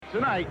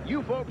Tonight,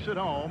 you folks at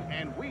home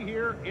and we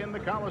here in the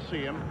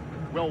Coliseum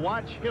will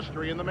watch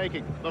history in the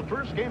making. The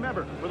first game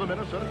ever for the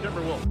Minnesota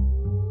Timberwolves.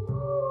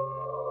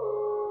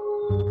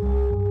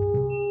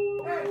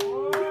 Hey,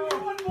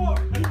 one more.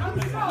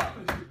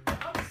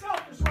 I'm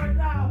selfish right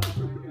now.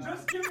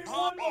 Just give me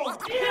one more.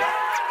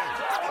 Yeah!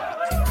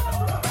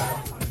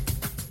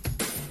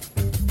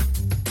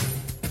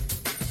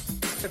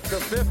 It's the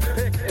 5th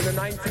pick in the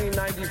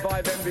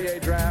 1995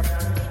 NBA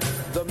draft.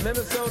 The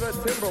Minnesota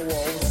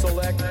Timberwolves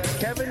select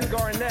Kevin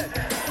Garnett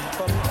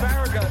from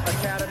Farragut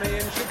Academy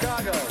in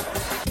Chicago.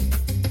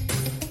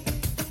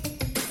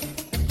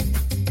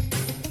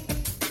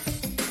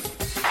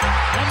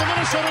 And the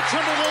Minnesota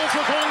Timberwolves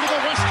are going to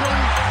the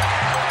Western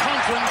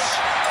Conference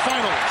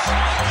Finals.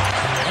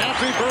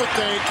 Happy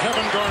birthday,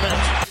 Kevin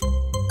Garnett.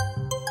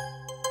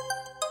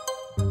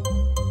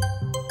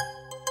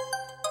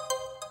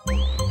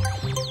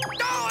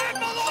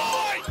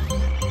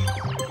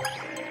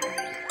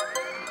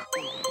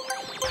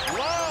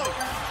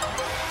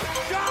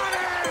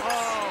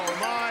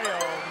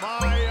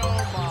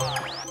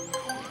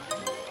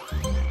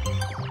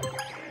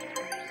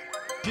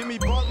 Jimmy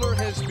Butler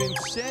has been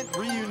sent,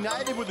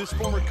 reunited with his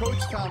former coach,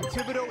 Tom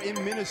Thibodeau, in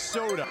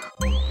Minnesota.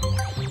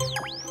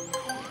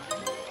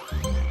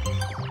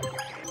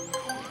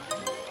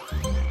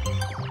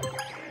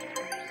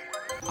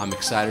 I'm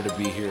excited to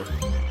be here.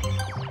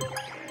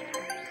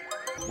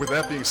 With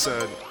that being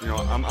said,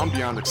 I'm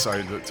beyond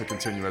excited to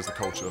continue as the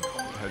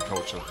head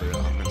coach of the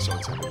Minnesota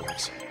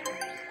Timberwolves.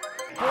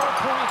 4.7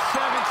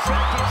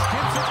 seconds.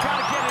 Gibson's got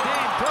to get it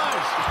in.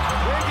 Does.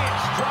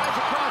 Wiggins drives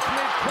across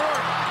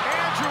midcourt.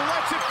 Andrew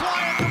lets it fly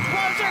at the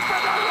buzzer for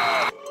the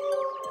win.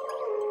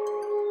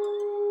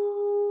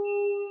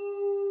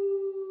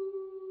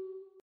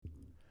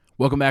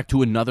 Welcome back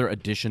to another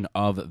edition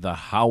of The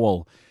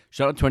Howl.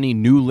 Shout out to any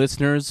new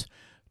listeners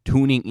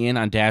tuning in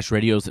on Dash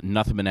Radio's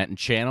Nothing But Net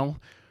channel.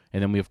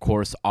 And then we, of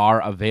course, are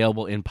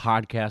available in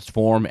podcast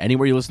form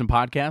anywhere you listen to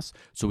podcasts.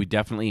 So we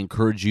definitely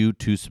encourage you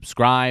to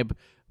subscribe,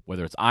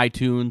 whether it's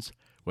iTunes,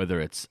 whether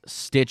it's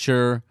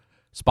Stitcher,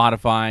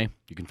 Spotify.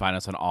 You can find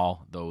us on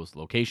all those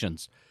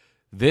locations.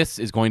 This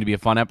is going to be a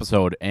fun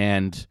episode.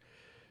 And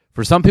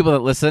for some people that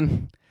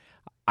listen,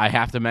 I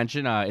have to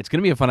mention it's going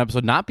to be a fun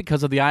episode, not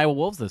because of the Iowa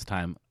Wolves this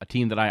time, a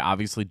team that I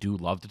obviously do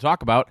love to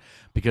talk about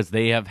because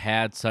they have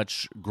had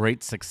such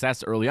great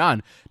success early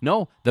on.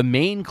 No, the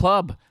main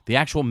club, the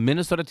actual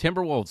Minnesota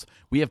Timberwolves.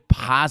 We have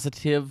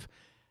positive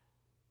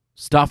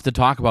stuff to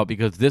talk about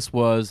because this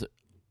was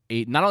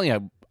not only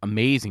an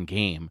amazing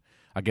game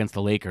against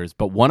the Lakers,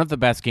 but one of the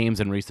best games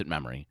in recent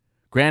memory.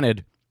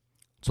 Granted,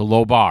 it's a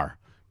low bar,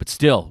 but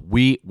still,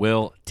 we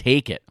will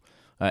take it.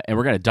 And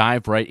we're going to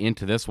dive right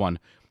into this one.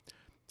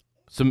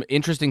 Some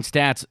interesting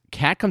stats.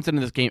 Cat comes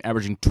into this game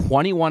averaging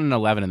 21 and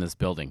 11 in this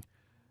building.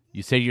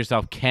 You say to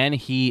yourself, can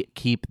he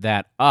keep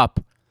that up?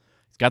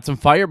 He's got some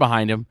fire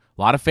behind him.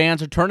 A lot of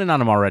fans are turning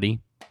on him already.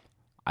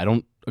 I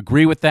don't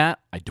agree with that.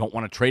 I don't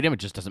want to trade him. It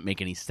just doesn't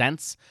make any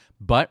sense.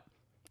 But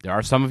there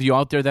are some of you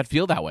out there that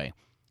feel that way.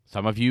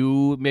 Some of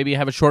you maybe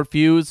have a short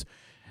fuse.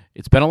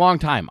 It's been a long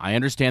time. I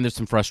understand there's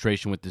some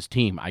frustration with this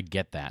team. I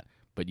get that.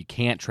 But you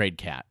can't trade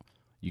Cat.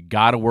 You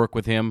got to work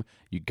with him.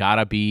 You got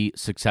to be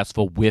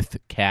successful with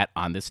Cat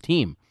on this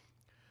team.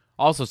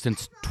 Also,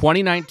 since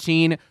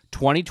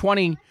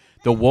 2019-2020,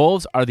 the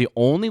Wolves are the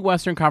only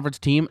Western Conference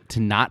team to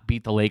not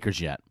beat the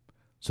Lakers yet.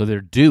 So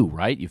they're due,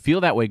 right? You feel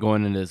that way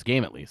going into this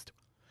game at least.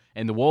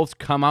 And the Wolves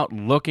come out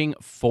looking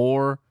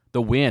for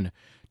the win.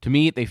 To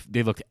me,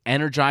 they looked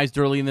energized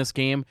early in this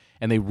game,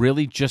 and they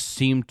really just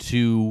seemed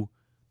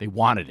they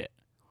wanted it.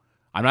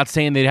 I'm not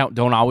saying they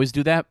don't always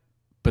do that,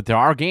 but there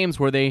are games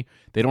where they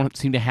don't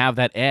seem to have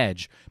that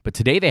edge. But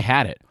today they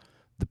had it.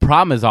 The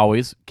problem is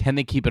always, can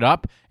they keep it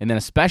up? And then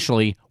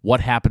especially,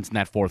 what happens in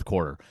that fourth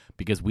quarter?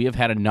 Because we have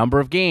had a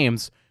number of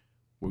games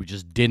where we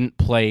just didn't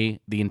play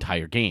the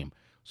entire game.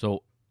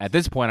 So at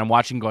this point, I'm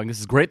watching going, this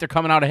is great, they're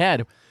coming out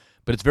ahead.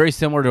 But it's very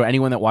similar to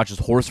anyone that watches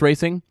horse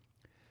racing.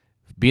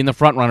 Being the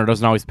front runner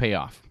doesn't always pay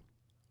off.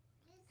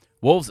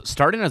 Wolves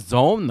start in a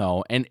zone,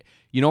 though, and,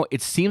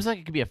 it seems like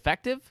it could be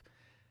effective.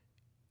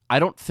 I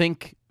don't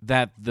think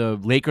that the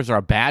Lakers are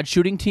a bad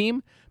shooting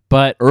team,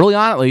 but early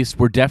on at least,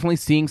 we're definitely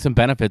seeing some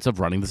benefits of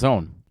running the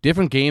zone.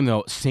 Different game,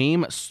 though.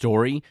 Same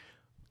story.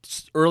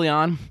 Early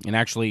on, and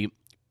actually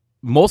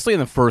mostly in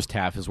the first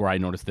half is where I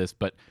noticed this,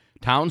 but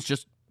Towns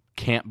just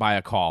can't buy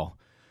a call.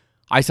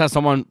 I saw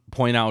someone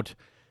point out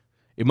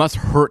it must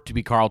hurt to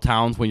be Karl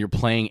Towns when you're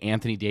playing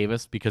Anthony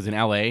Davis because in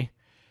L.A.,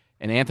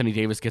 and Anthony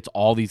Davis gets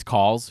all these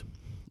calls,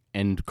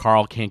 and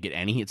Karl can't get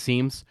any, it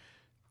seems.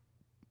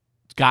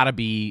 It's got to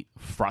be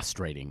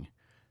frustrating.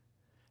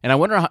 And I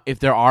wonder if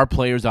there are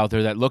players out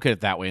there that look at it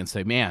that way and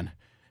say, man,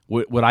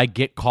 would I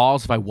get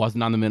calls if I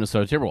wasn't on the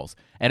Minnesota Timberwolves?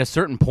 At a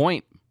certain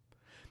point,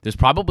 there's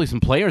probably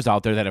some players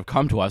out there that have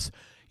come to us.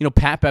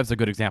 Pat Bev's a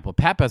good example.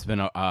 Pat Bev's been,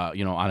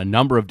 on a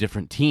number of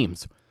different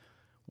teams.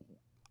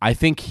 I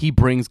think he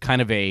brings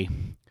kind of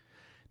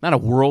not a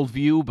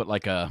worldview, but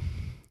like a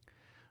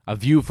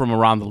view from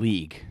around the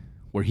league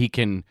where he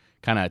can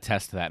kind of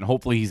attest to that. And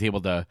hopefully he's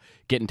able to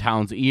get in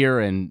Towns' ear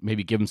and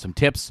maybe give him some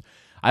tips.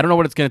 I don't know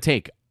what it's going to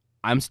take.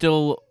 I'm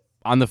still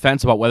on the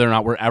fence about whether or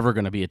not we're ever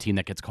going to be a team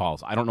that gets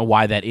calls. I don't know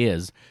why that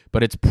is,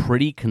 but it's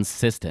pretty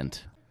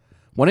consistent.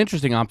 One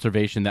interesting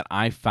observation that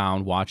I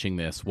found watching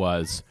this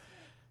was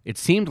it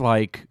seemed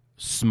like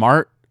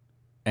smart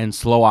and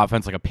slow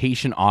offense, like a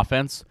patient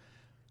offense,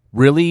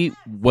 really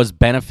was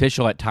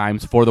beneficial at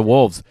times for the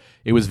Wolves.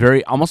 It was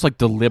very almost like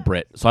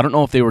deliberate. So I don't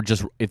know if they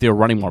were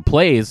running more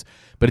plays,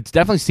 but it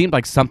definitely seemed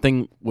like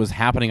something was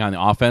happening on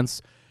the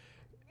offense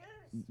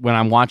when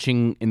I'm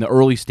watching in the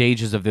early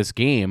stages of this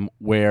game,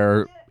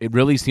 where it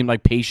really seemed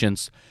like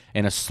patience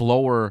and a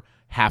slower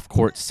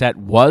half-court set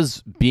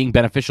was being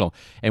beneficial,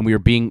 and we were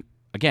being,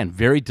 again,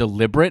 very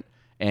deliberate,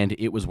 and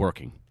it was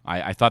working.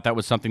 I thought that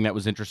was something that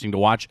was interesting to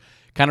watch.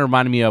 Kind of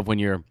reminded me of when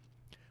you're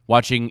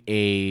watching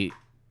a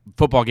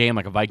football game,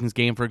 like a Vikings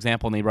game, for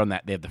example, and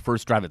they have the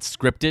first drive that's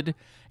scripted,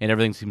 and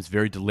everything seems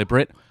very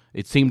deliberate.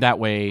 It seemed that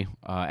way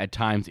at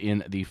times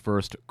in the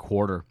first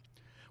quarter.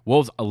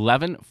 Wolves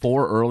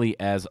 11-4 early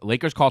as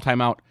Lakers call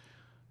timeout.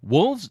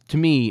 Wolves, to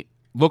me,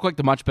 look like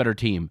the much better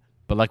team,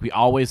 but like we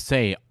always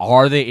say,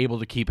 are they able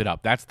to keep it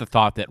up? That's the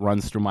thought that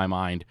runs through my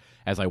mind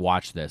as I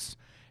watch this.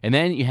 And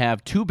then you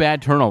have 2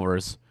 bad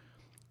turnovers,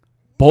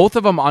 both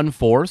of them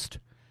unforced,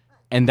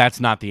 and that's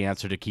not the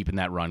answer to keeping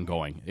that run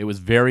going. It was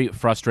very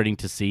frustrating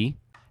to see.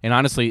 And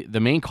honestly, the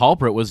main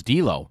culprit was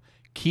D'Lo.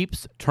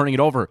 Keeps turning it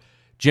over.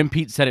 Jim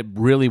Pete said it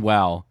really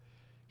well.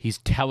 He's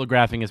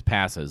telegraphing his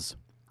passes.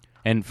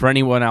 And for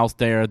anyone else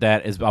there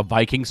that is a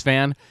Vikings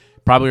fan,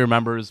 probably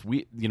remembers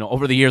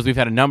over the years we've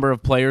had a number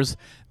of players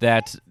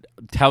that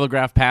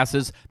telegraph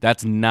passes.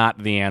 That's not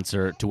the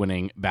answer to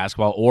winning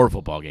basketball or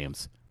football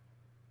games.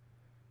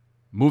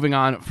 Moving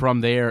on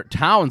from there,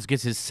 Towns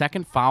gets his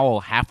second foul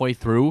halfway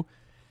through.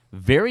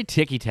 Very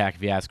ticky-tack,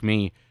 if you ask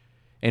me.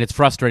 And it's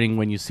frustrating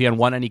when you see on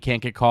one end he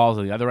can't get calls,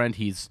 on the other end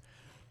he's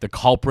the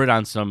culprit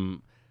on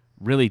some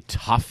really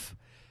tough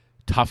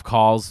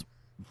calls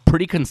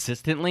pretty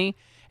consistently.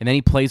 And then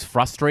he plays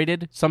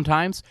frustrated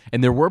sometimes.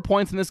 And there were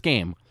points in this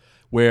game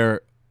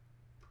where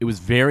it was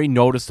very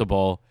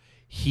noticeable.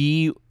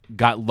 He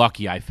got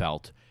lucky, I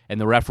felt.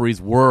 And the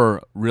referees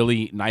were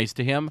really nice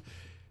to him,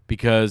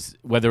 because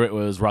whether it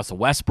was Russell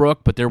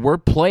Westbrook, but there were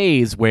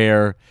plays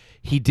where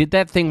he did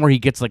that thing where he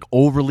gets like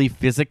overly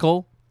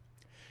physical.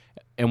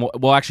 And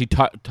we'll actually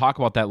talk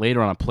about that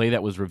later on a play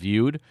that was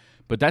reviewed.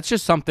 But that's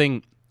just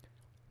something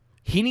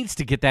he needs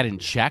to get that in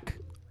check.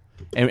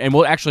 And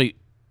we'll actually,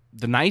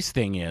 the nice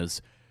thing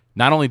is,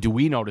 not only do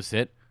we notice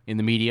it in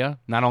the media,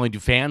 not only do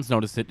fans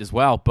notice it as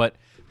well, but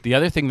the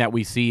other thing that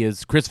we see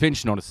is Chris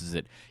Finch notices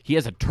it. He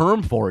has a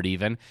term for it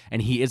even,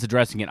 and he is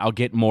addressing it. I'll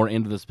get more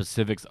into the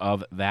specifics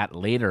of that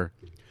later.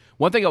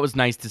 One thing that was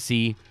nice to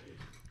see,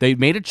 they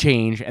made a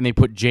change, and they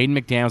put Jaden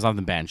McDaniels on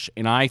the bench.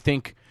 And I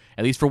think,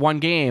 at least for one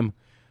game,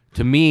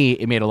 to me,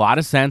 it made a lot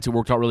of sense. It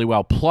worked out really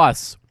well.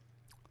 Plus,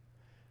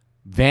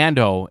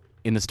 Vando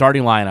in the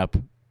starting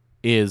lineup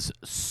is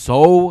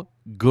so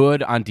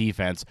good on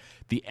defense.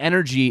 The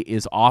energy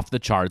is off the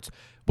charts,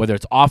 whether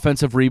it's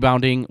offensive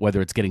rebounding,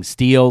 whether it's getting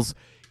steals.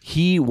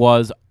 He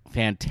was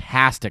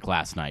fantastic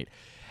last night.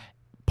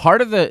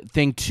 Part of the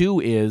thing,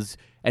 too, is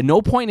at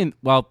no point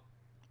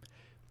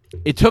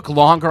it took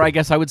longer, I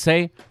guess I would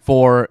say,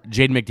 for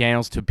Jaden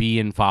McDaniels to be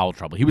in foul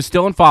trouble. He was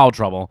still in foul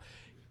trouble.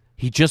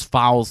 He just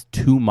fouls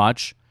too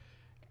much.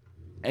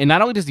 And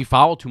not only does he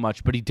foul too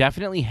much, but he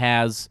definitely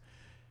has,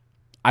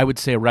 I would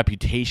say, a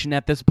reputation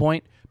at this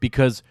point,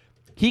 because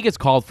he gets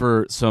called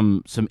for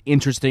some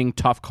interesting,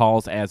 tough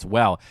calls as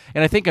well.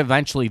 And I think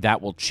eventually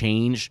that will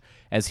change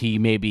as he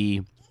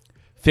maybe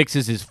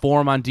fixes his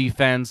form on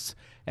defense,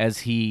 as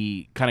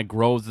he kind of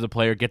grows as a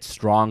player, gets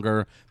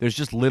stronger. There's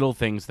just little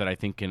things that I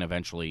think can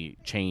eventually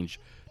change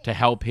to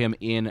help him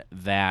in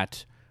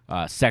that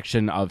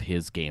section of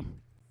his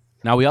game.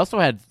 Now, we also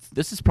had,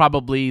 this is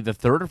probably the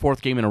third or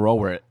fourth game in a row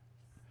where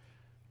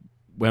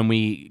when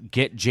we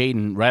get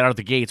Jaden right out of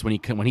the gates, when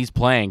he's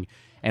playing,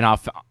 and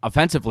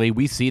offensively,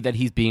 we see that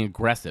he's being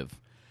aggressive.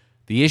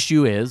 The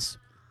issue is,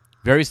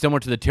 very similar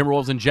to the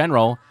Timberwolves in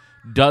general,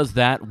 does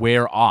that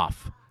wear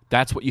off?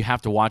 That's what you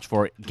have to watch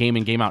for game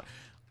in, game out.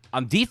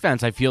 On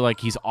defense, I feel like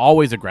he's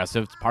always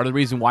aggressive. It's part of the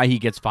reason why he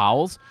gets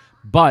fouls.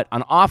 But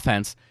on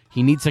offense,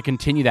 he needs to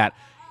continue that.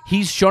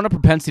 He's shown a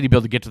propensity to be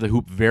able to get to the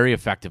hoop very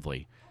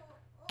effectively.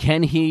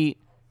 Can he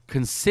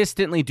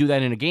consistently do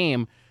that in a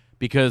game?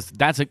 Because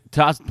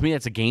to me,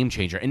 that's a game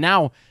changer. And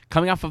now,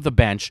 coming off of the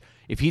bench,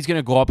 if he's going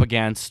to go up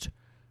against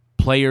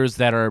players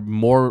that are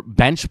more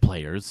bench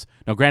players,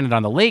 now granted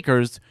on the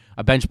Lakers,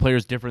 a bench player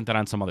is different than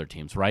on some other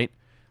teams, right?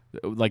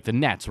 Like the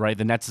Nets, right?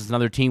 The Nets is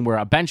another team where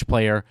a bench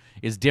player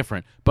is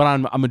different. But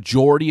on a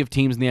majority of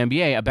teams in the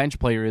NBA, a bench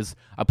player is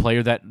a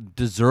player that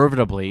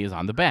deservedly is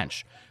on the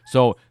bench.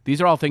 So these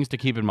are all things to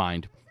keep in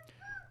mind.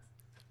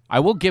 I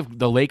will give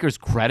the Lakers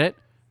credit.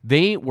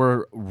 They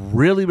were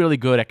really, really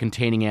good at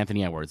containing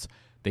Anthony Edwards.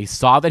 They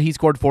saw that he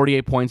scored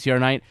 48 points the other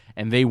night,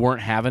 and they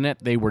weren't having it.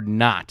 They were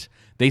not.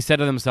 They said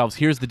to themselves,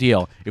 here's the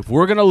deal. If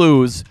we're going to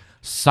lose,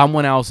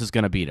 someone else is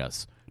going to beat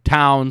us.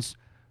 Towns,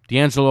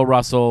 D'Angelo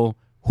Russell,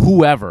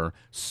 whoever,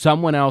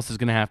 someone else is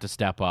going to have to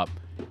step up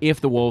if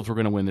the Wolves were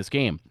going to win this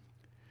game.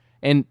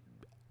 And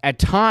at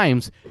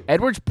times,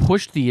 Edwards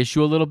pushed the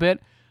issue a little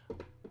bit,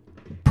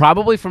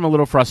 probably from a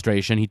little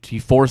frustration. He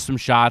forced some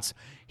shots.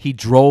 He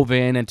drove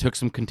in and took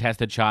some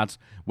contested shots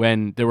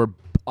when there were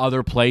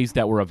other plays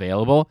that were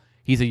available.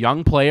 He's a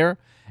young player,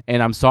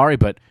 and I'm sorry,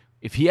 but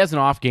if he has an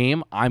off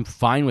game, I'm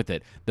fine with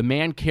it. The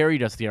man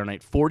carried us the other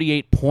night,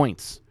 48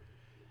 points.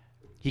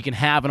 He can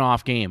have an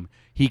off game.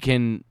 He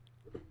can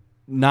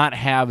not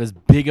have as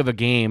big of a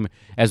game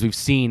as we've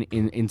seen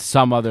in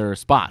some other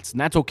spots, and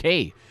that's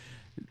okay.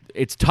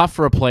 It's tough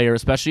for a player,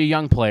 especially a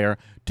young player,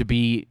 to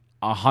be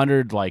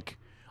 100%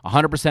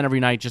 every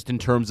night just in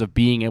terms of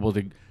being able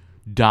to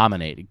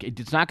dominate.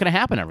 It's not going to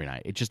happen every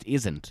night. It just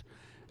isn't.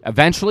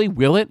 Eventually,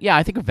 will it? Yeah,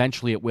 I think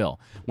eventually it will.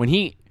 When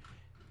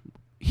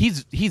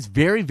he's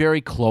very,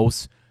 very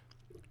close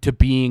to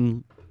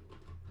being,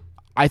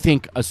 I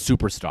think, a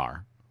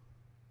superstar.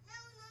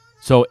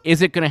 So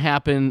is it going to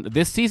happen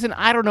this season?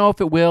 I don't know if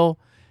it will,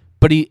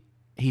 but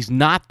he's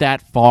not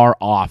that far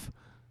off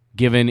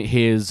given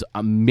his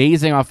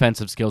amazing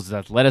offensive skills, his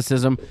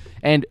athleticism,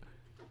 and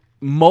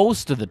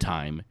most of the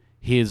time,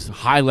 his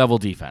high-level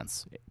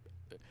defense.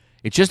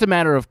 It's just a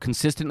matter of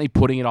consistently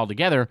putting it all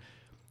together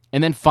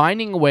and then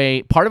finding a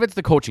way. Part of it's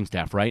the coaching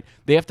staff, right?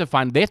 They have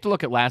to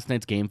look at last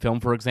night's game film,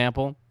 for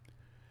example,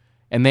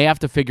 and they have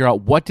to figure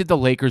out what did the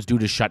Lakers do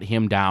to shut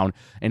him down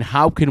and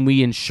how can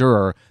we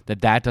ensure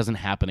that that doesn't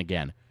happen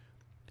again.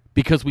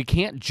 Because we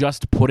can't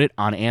just put it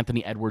on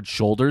Anthony Edwards'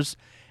 shoulders,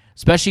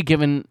 especially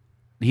given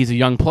he's a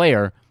young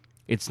player.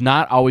 It's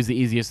not always the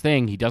easiest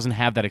thing. He doesn't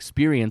have that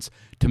experience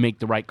to make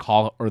the right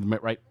call or the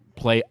right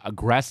play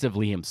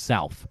aggressively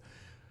himself.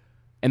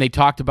 And they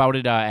talked about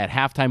it at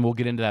halftime. We'll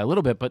get into that a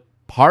little bit, but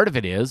part of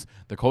it is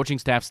the coaching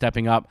staff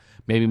stepping up,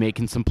 maybe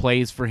making some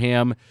plays for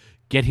him,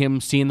 get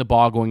him seeing the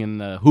ball going in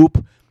the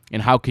hoop,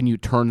 and how can you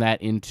turn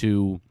that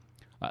into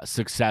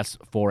success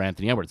for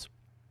Anthony Edwards.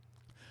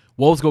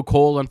 Wolves go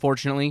cold,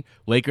 unfortunately.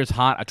 Lakers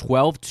hot, a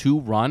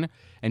 12-2 run,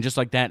 and just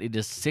like that, it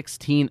is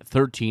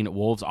 16-13.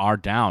 Wolves are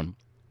down.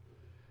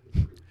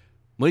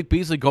 Malik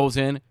Beasley goes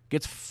in,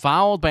 gets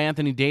fouled by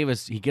Anthony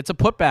Davis. He gets a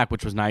putback,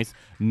 which was nice.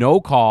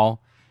 No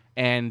call,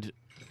 and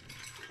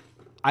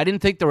I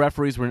didn't think the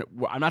referees were...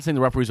 I'm not saying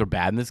the referees were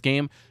bad in this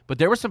game, but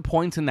there were some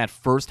points in that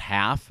first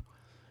half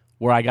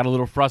where I got a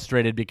little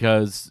frustrated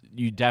because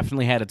you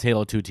definitely had a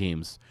tale of two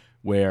teams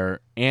where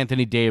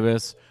Anthony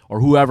Davis or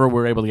whoever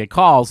were able to get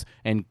calls,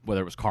 and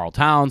whether it was Karl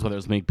Towns, whether it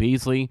was Malik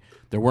Beasley,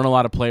 there weren't a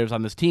lot of players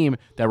on this team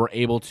that were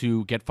able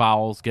to get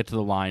fouls, get to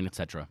the line,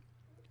 etc.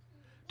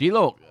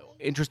 D'Lo,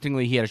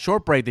 interestingly, he had a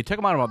short break. They took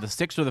him out about the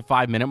 6 or the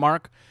 5 minute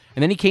mark,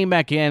 and then he came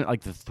back in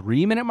like the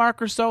 3 minute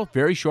mark or so,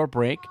 very short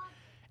break.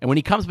 And when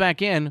he comes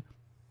back in,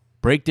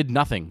 Break did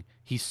nothing.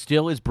 He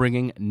still is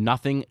bringing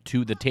nothing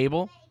to the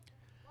table.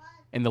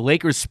 And the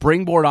Lakers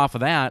springboard off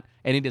of that,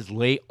 and it is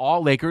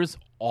all Lakers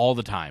all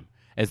the time,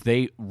 as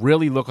they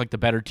really look like the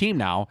better team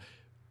now.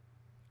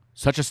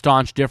 Such a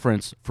staunch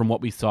difference from what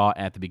we saw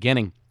at the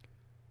beginning.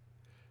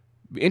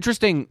 The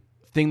interesting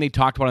thing they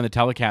talked about on the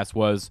telecast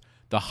was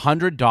the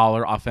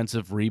 $100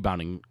 offensive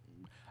rebounding.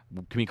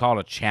 Can we call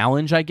it a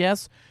challenge, I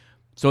guess?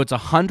 So it's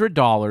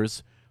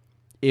 $100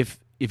 if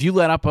you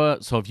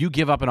if you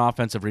give up an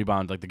offensive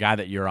rebound, like the guy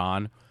that you're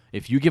on,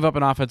 if you give up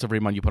an offensive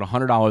rebound, you put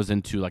 $100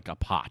 into like a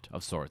pot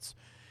of sorts.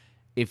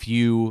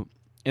 And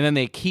then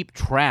they keep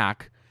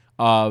track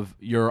of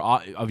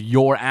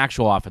your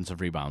actual offensive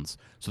rebounds,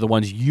 so the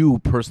ones you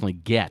personally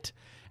get.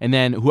 And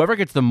then whoever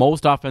gets the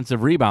most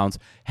offensive rebounds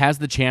has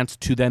the chance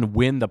to then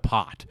win the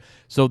pot.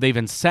 So they've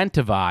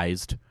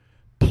incentivized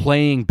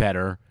playing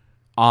better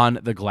on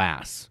the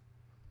glass.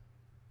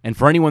 And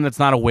for anyone that's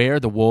not aware,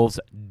 the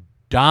Wolves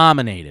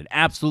dominated,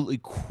 absolutely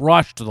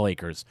crushed the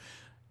Lakers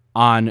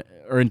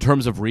in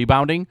terms of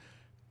rebounding.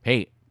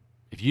 Hey,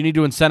 if you need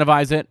to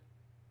incentivize it,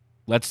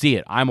 let's see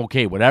it. I'm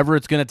okay. Whatever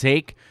it's going to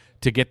take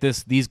to get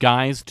these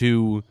guys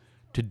to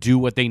do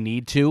what they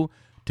need to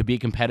be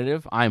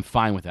competitive, I'm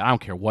fine with it. I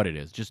don't care what it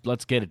is. Just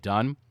let's get it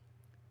done.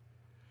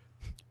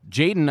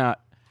 Jaden,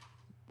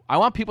 I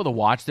want people to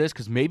watch this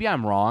because maybe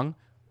I'm wrong.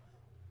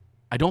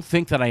 I don't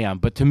think that I am,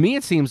 but to me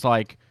it seems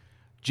like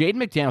Jaden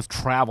McDaniels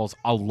travels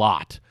a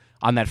lot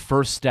on that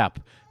first step.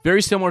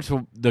 Very similar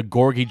to the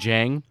Gorgie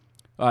Jang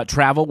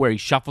travel where he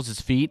shuffles his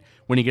feet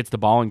when he gets the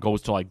ball and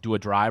goes to like do a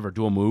drive or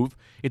do a move.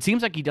 It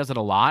seems like he does it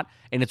a lot,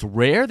 and it's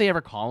rare they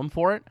ever call him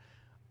for it.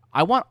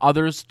 I want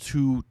others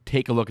to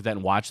take a look at that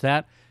and watch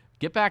that.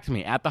 Get back to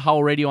me at the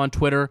Howl Radio on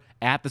Twitter,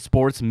 at the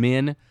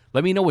Sportsmin.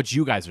 Let me know what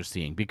you guys are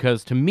seeing,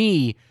 because to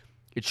me,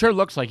 it sure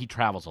looks like he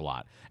travels a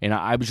lot. And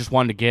I was just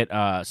wanting to get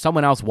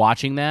someone else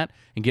watching that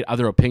and get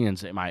other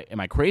opinions. Am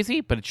I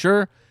crazy? But it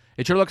sure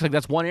looks like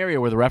that's one area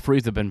where the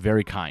referees have been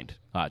very kind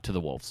to the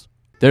Wolves.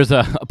 There's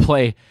a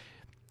play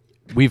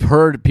we've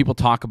heard people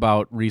talk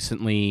about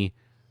recently,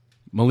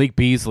 Malik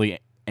Beasley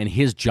and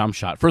his jump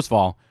shot. First of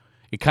all,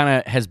 it kind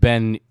of has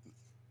been,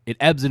 it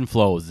ebbs and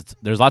flows.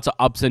 There's lots of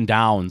ups and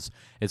downs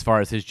as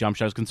far as his jump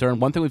shot is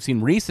concerned. One thing we've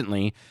seen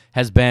recently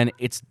has been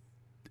it's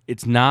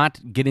it's not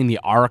getting the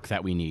arc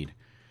that we need.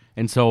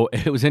 And so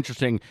it was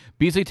interesting.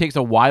 Beasley takes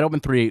a wide open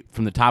three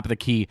from the top of the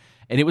key,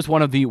 and it was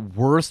one of the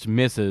worst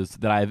misses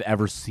that I've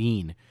ever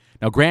seen.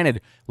 Now,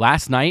 granted,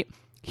 last night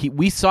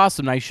we saw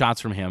some nice shots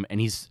from him,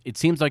 and it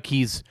seems like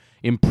he's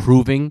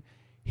improving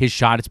his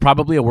shot. It's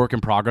probably a work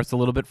in progress a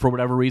little bit for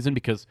whatever reason,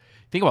 because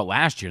think about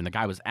last year, and the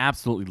guy was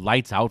absolutely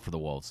lights out for the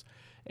Wolves.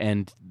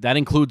 And that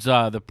includes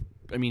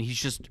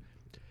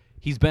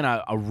he's been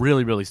a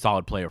really, really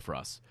solid player for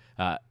us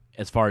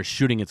as far as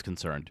shooting is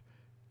concerned.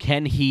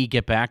 Can he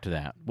get back to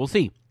that? We'll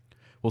see.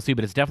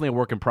 But it's definitely a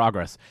work in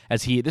progress.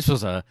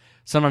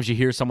 Sometimes you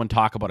hear someone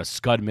talk about a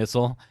Scud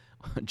missile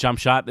jump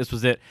shot. This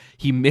was it.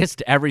 He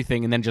missed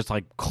everything and then just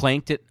like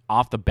clanked it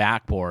off the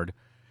backboard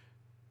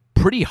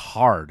pretty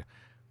hard.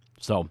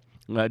 So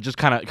just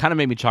kind of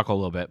made me chuckle a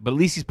little bit. But at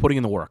least he's putting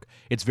in the work.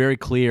 It's very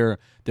clear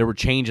there were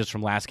changes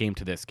from last game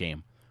to this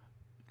game.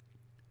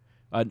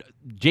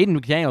 Jaden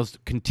McDaniels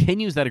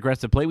continues that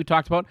aggressive play we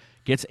talked about,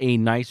 gets a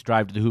nice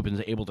drive to the hoop and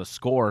is able to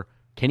score.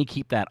 Can he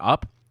keep that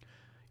up?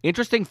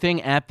 Interesting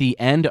thing at the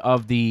end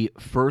of the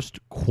first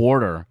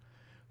quarter.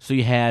 So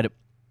you had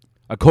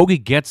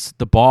Okogie gets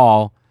the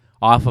ball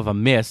off of a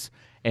miss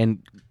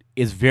and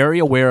is very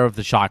aware of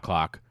the shot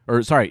clock.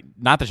 Or, sorry,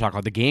 not the shot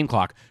clock, the game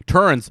clock.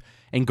 Turns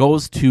and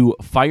goes to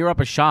fire up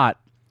a shot,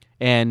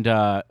 and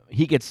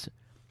he gets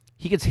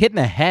hit in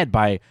the head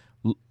by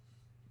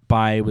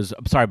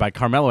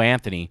Carmelo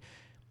Anthony.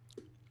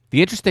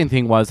 The interesting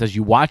thing was, as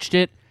you watched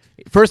it,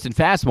 first in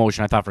fast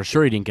motion, I thought for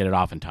sure he didn't get it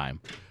off in time.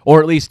 Or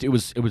at least it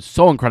was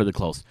so incredibly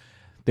close.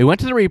 They went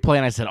to the replay,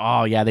 and I said,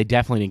 oh, yeah, they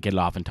definitely didn't get it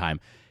off in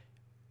time.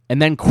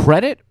 And then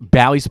credit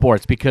Bally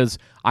Sports, because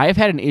I have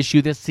had an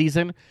issue this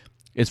season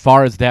as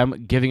far as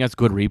them giving us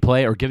good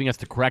replay or giving us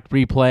the correct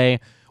replay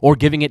or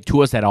giving it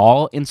to us at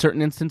all in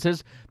certain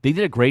instances. They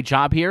did a great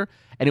job here,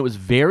 and it was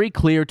very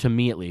clear to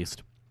me at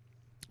least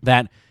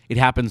that it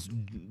happens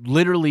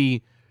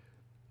literally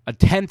a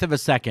tenth of a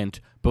second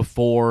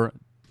before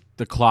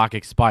the clock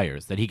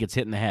expires, that he gets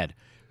hit in the head.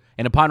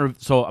 And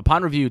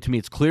upon review, to me,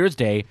 it's clear as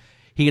day.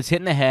 He gets hit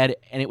in the head,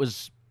 and it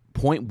was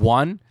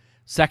 0.1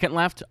 second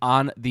left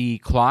on the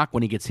clock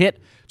when he gets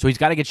hit. So he's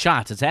got to get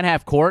shots. It's at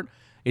half court.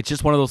 It's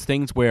just one of those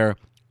things where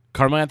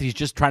Carmelo Anthony's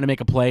just trying to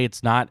make a play.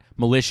 It's not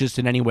malicious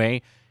in any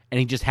way, and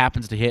he just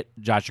happens to hit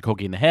Josh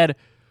Okogie in the head.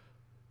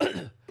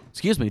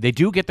 Excuse me. They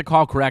do get the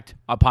call correct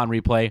upon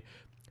replay.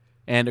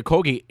 And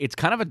Okogie, it's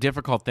kind of a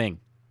difficult thing.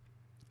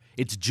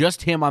 It's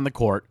just him on the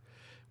court,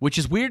 which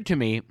is weird to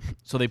me.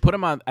 So they put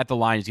him at the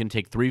line. He's going to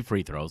take 3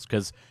 free throws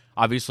because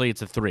obviously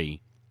it's a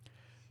 3.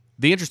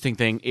 The interesting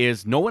thing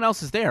is no one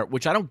else is there,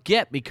 which I don't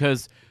get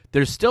because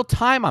there's still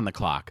time on the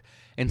clock.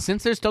 And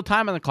since there's still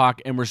time on the clock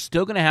and we're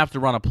still going to have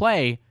to run a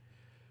play,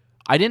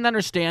 I didn't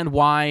understand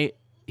why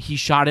he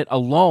shot it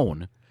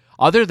alone,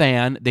 other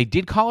than they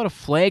did call it a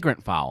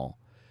flagrant foul.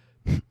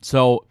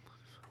 So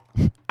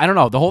I don't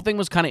know. The whole thing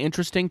was kind of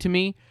interesting to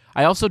me.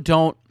 I also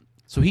don't.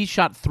 So he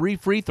shot 3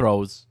 free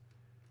throws,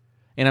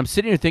 and I'm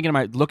sitting here thinking,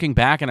 looking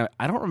back, and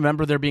I don't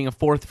remember there being a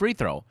 4th free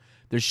throw.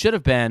 There should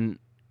have been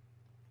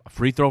a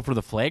free throw for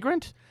the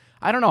flagrant.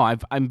 I don't know.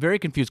 I'm very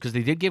confused because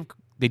they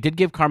did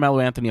give Carmelo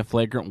Anthony a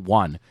flagrant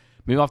 1.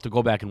 Maybe I'll have to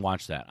go back and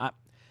watch that.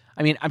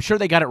 I mean, I'm sure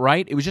they got it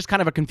right. It was just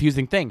kind of a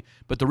confusing thing.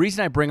 But the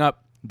reason I bring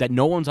up that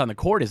no one's on the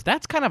court is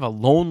that's kind of a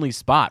lonely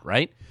spot,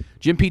 right?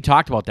 Jim P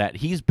talked about that.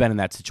 He's been in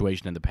that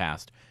situation in the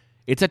past.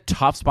 It's a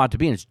tough spot to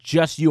be in. It's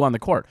just you on the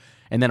court.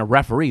 And then a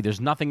referee.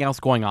 There's nothing else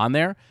going on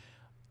there.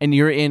 And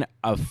you're in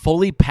a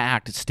fully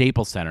packed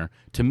Staples Center.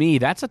 To me,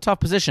 that's a tough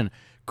position.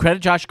 Credit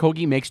Josh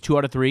Okogie, makes 2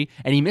 out of 3,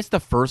 and he missed the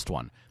first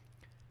one.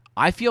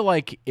 I feel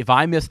like if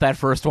I miss that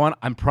first one,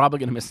 I'm probably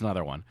going to miss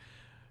another one.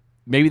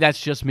 Maybe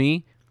that's just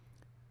me,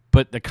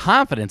 but the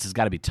confidence has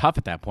got to be tough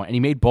at that point. And he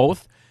made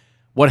both.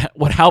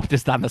 What helped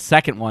is on the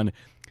second one,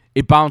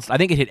 it bounced. I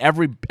think it hit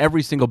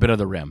every single bit of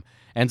the rim.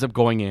 Ends up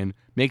going in,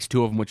 makes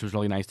 2 of them, which was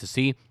really nice to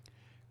see.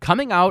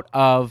 Coming out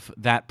of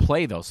that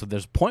play, though, so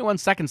there's 0.1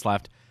 seconds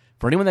left.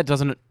 For anyone that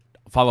doesn't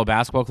follow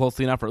basketball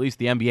closely enough, or at least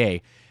the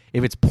NBA,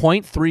 if it's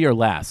 0.3 or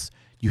less,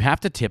 you have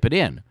to tip it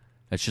in.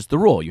 That's just the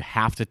rule. You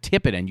have to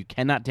tip it in. You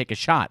cannot take a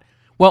shot.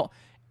 Well,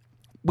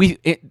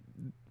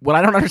 what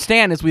I don't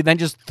understand is we then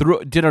just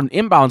did an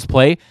inbounds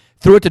play,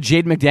 threw it to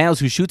Jaden McDaniels,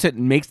 who shoots it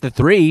and makes the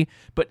 3,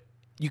 but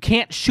you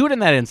can't shoot in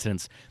that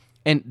instance.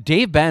 And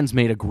Dave Benz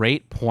made a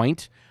great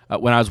point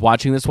when I was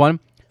watching this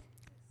one.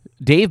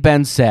 Dave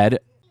Benz said,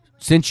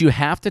 since you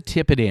have to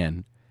tip it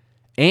in,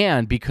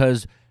 and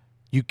because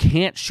you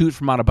can't shoot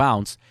from out of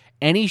bounds,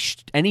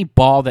 any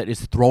ball that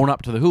is thrown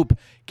up to the hoop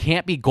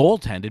can't be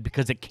goaltended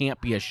because it can't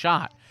be a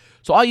shot.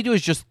 So all you do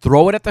is just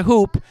throw it at the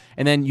hoop,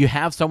 and then you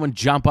have someone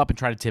jump up and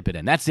try to tip it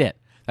in. That's it.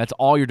 That's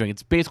all you're doing.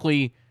 It's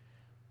basically,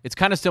 it's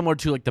kind of similar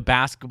to like the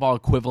basketball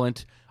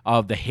equivalent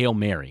of the Hail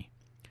Mary.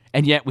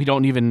 And yet we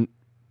don't even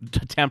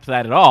attempt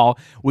that at all.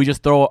 We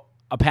just throw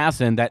a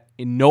pass in that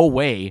in no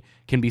way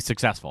can be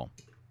successful.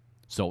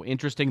 So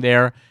interesting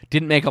there.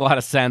 Didn't make a lot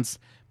of sense,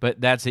 but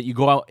that's it. You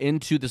go out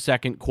into the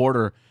second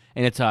quarter,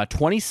 and it's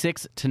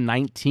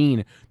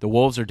 26-19. The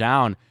Wolves are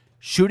down.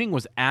 Shooting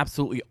was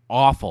absolutely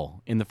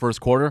awful in the first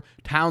quarter.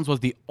 Towns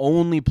was the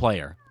only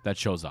player that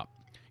shows up.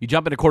 You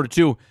jump into quarter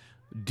two,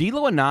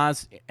 D'Lo and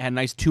Nas had a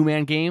nice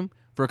two-man game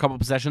for a couple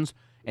possessions,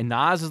 and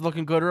Nas is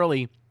looking good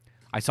early.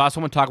 I saw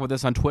someone talk about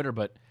this on Twitter,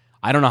 but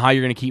I don't know how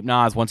you're going to keep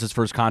Nas once his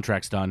first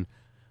contract's done.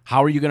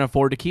 How are you going to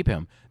afford to keep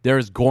him? There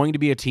is going to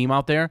be a team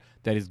out there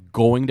that is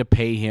going to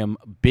pay him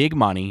big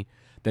money,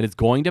 that is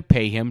going to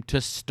pay him to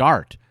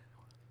start.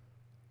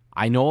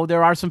 I know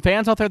there are some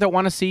fans out there that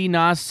want to see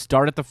Nas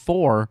start at the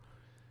 4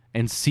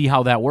 and see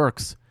how that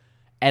works.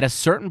 At a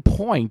certain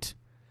point,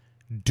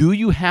 do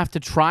you have to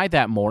try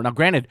that more? Now,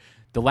 granted,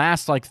 the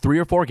last 3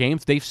 or 4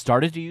 games, they've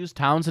started to use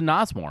Towns and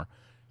Nas more.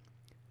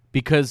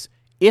 Because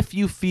if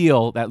you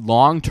feel that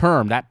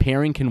long-term that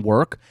pairing can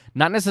work,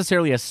 not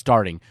necessarily as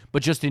starting,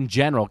 but just in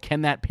general,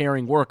 can that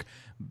pairing work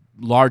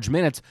large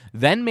minutes,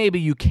 then maybe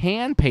you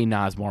can pay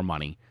Nas more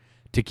money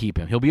to keep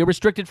him. He'll be a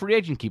restricted free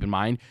agent, keep in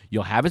mind.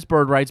 You'll have his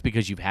bird rights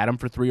because you've had him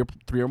for three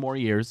or more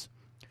years.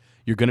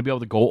 You're going to be able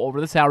to go over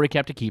the salary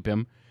cap to keep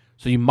him.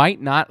 So you might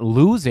not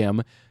lose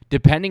him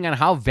depending on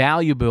how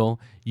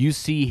valuable you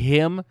see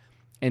him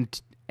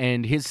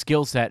and his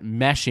skill set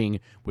meshing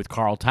with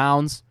Karl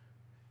Towns.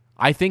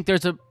 I think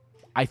there's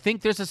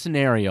a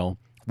scenario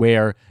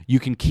where you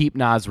can keep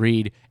Naz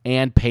Reid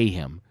and pay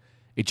him.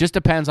 It just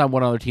depends on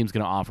what other team's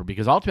going to offer,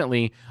 because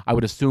ultimately I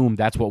would assume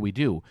that's what we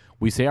do.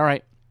 We say, all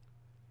right,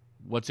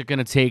 what's it going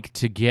to take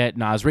to get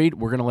Naz Reid?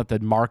 We're going to let the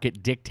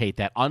market dictate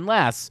that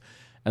unless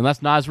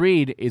Naz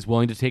Reid is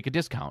willing to take a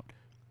discount.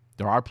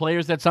 There are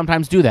players that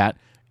sometimes do that.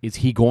 Is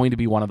he going to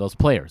be one of those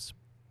players?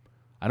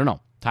 I don't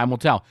know. Time will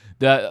tell.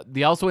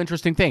 The also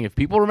interesting thing, if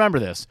people remember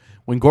this,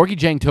 when Gorgui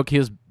Dieng took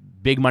his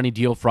big money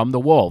deal from the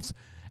Wolves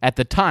at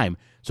the time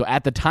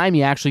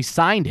he actually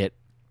signed it,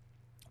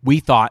 we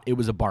thought it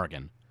was a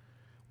bargain.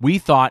 We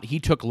thought he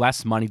took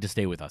less money to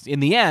stay with us.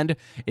 In the end,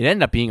 it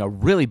ended up being a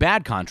really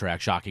bad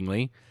contract,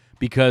 shockingly,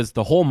 because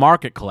the whole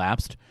market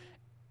collapsed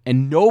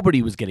and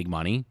nobody was getting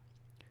money.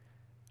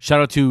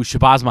 Shout out to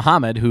Shabazz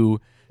Muhammad, who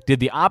did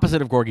the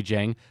opposite of Gorgui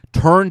Dieng,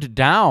 turned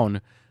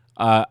down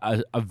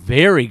a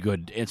very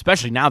good,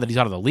 especially now that he's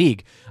out of the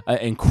league,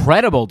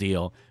 incredible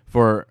deal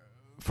for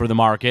the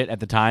market at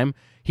the time.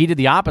 He did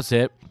the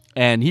opposite,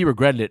 and he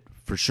regretted it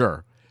for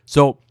sure.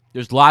 So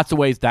there's lots of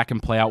ways that can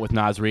play out with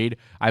Naz Reid.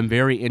 I'm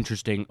very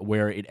interested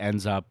where it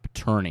ends up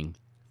turning.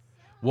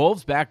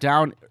 Wolves back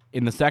down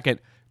in the second,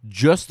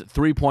 just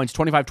 3 points,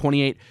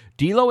 25-28.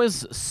 D'Lo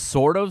is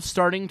sort of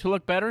starting to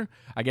look better.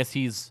 I guess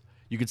you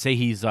could say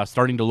he's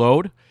starting to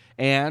load.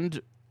 And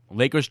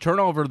Lakers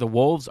turnover, the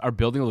Wolves are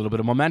building a little bit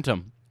of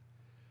momentum.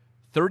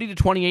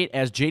 30-28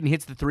 as Jaden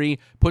hits the 3,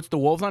 puts the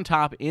Wolves on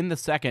top in the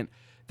second.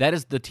 That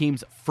is the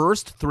team's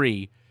first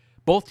 3.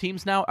 Both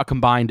teams now a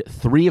combined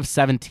 3 of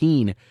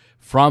 17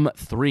 from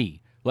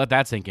 3. Let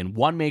that sink in.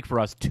 1 make for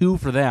us, 2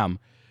 for them.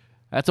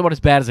 That's about as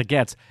bad as it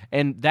gets.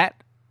 And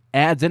that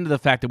adds into the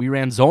fact that we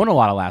ran zone a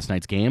lot of last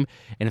night's game.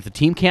 And if the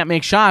team can't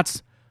make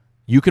shots,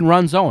 you can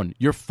run zone.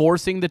 You're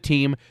forcing the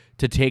team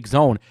to take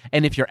zone.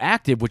 And if you're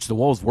active, which the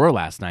Wolves were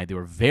last night, they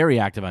were very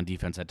active on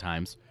defense at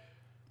times.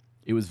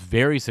 It was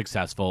very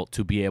successful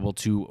to be able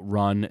to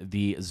run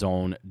the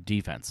zone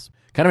defense.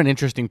 Kind of an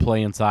interesting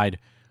play inside.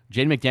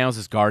 Jaden McDaniels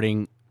is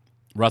guarding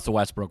Russell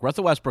Westbrook.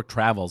 Russell Westbrook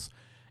travels.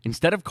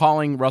 Instead of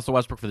calling Russell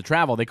Westbrook for the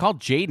travel, they called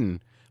Jaden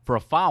for a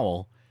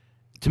foul.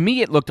 To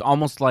me, it looked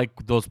almost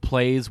like those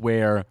plays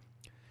where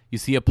you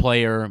see a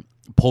player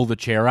pull the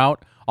chair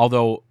out,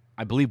 although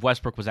I believe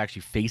Westbrook was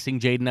actually facing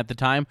Jaden at the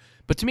time.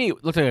 But to me,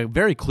 it looked like a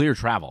very clear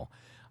travel.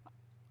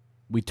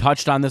 We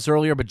touched on this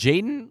earlier, but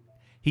Jaden,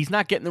 he's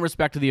not getting the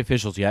respect of the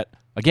officials yet.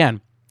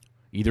 Again,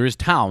 either is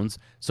Towns,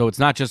 so it's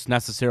not just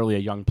necessarily a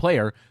young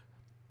player.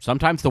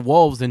 Sometimes the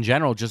Wolves in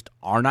general just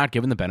are not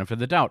given the benefit of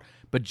the doubt.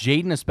 But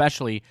Jaden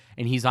especially,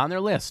 and he's on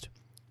their list.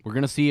 We're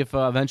going to see if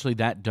eventually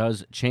that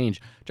does change.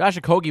 Josh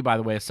Okogie, by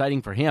the way, a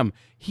sighting for him.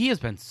 He has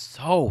been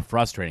so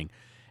frustrating.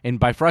 And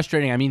by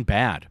frustrating, I mean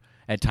bad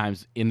at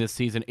times in this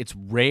season. It's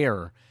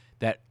rare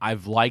that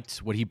I've liked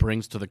what he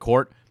brings to the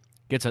court.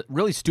 Gets a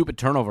really stupid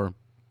turnover.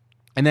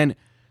 And then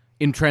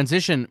in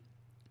transition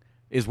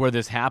is where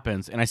this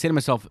happens. And I say to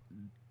myself,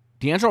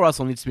 D'Angelo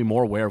Russell needs to be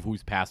more aware of who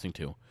he's passing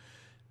to.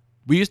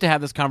 We used to have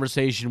this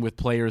conversation with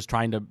players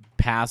trying to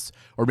pass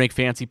or make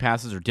fancy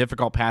passes or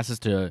difficult passes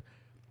to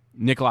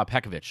Nikola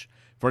Pekovic.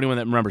 For anyone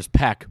that remembers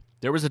Peck,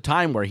 there was a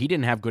time where he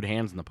didn't have good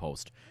hands in the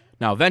post.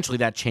 Now, eventually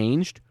that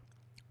changed,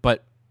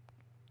 but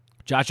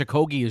Josh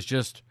Okogie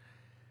is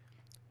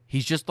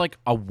he's just like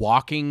a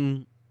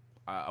walking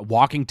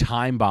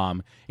time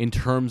bomb in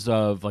terms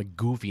of like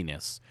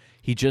goofiness.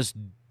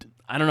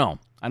 I don't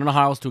know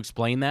how else to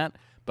explain that.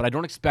 But I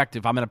don't expect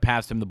if I'm going to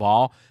pass him the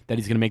ball that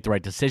he's going to make the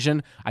right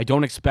decision. I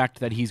don't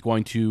expect that he's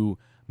going to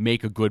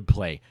make a good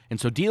play.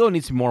 And so D'Lo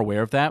needs to be more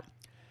aware of that.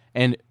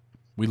 And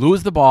we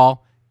lose the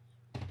ball.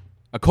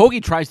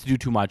 Okogie tries to do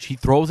too much. He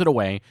throws it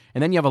away.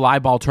 And then you have a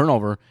live ball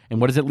turnover. And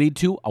what does it lead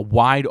to? A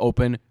wide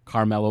open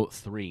Carmelo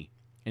 3.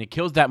 And it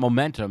kills that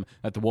momentum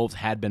that the Wolves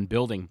had been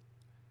building.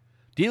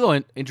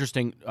 D'Lo,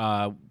 interesting,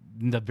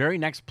 in the very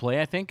next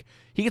play, I think,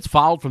 he gets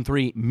fouled from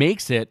 3,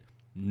 makes it,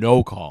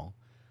 no call.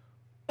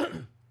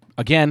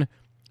 Again,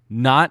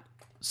 not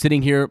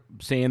sitting here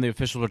saying the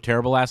officials were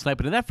terrible last night,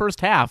 but in that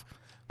first half,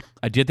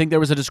 I did think there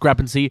was a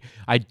discrepancy.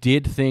 I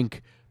did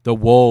think the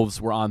Wolves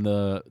were on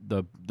the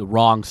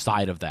wrong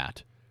side of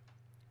that.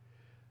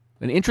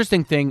 An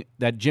interesting thing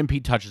that Jim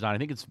Pete touches on, I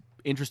think it's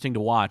interesting to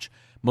watch,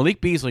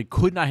 Malik Beasley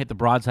could not hit the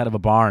broadside of a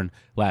barn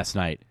last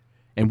night.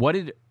 And what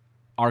did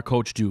our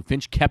coach do?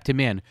 Finch kept him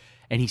in,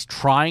 and he's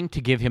trying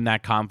to give him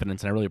that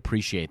confidence, and I really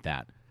appreciate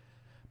that.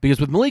 Because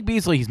with Malik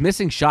Beasley, he's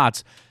missing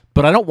shots,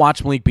 but I don't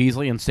watch Malik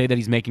Beasley and say that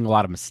he's making a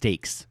lot of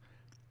mistakes.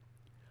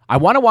 I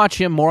want to watch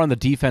him more on the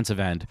defensive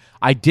end.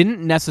 I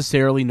didn't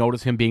necessarily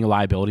notice him being a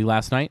liability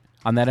last night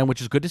on that end,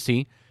 which is good to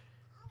see.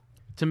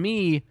 To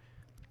me,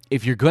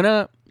 if you're going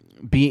to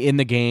be in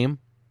the game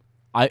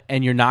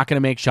and you're not going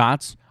to make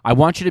shots, I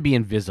want you to be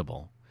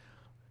invisible.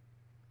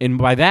 And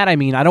by that, I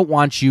mean I don't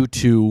want it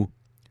to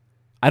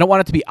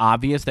be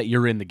obvious that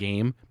you're in the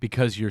game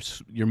because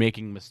you're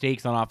making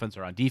mistakes on offense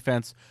or on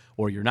defense,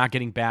 or you're not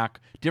getting back,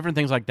 different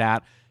things like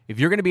that. If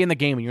you're going to be in the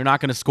game and you're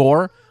not going to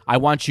score, I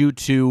want you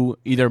to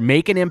either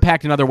make an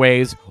impact in other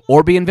ways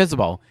or be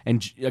invisible.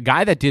 And a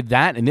guy that did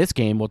that in this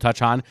game we'll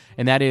touch on,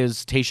 and that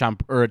is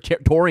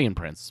Torian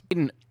Prince.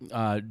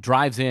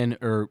 Drives in,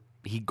 or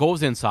he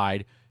goes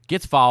inside,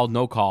 gets fouled,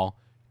 no call,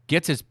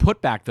 gets his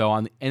putback though,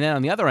 and then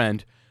on the other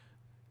end,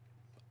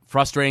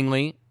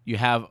 frustratingly, you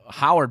have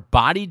Howard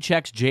body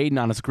checks Jaden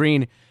on a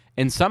screen,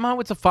 and somehow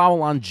it's a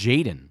foul on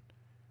Jaden.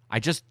 I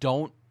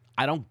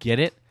don't get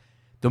it.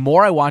 The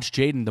more I watch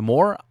Jaden, the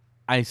more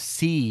I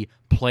see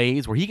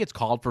plays where he gets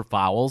called for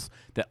fouls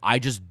that I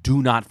just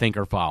do not think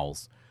are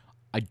fouls.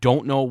 I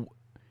don't know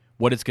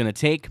what it's going to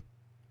take.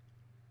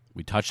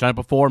 We touched on it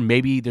before.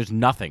 Maybe there's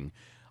nothing.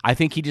 I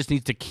think he just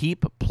needs to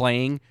keep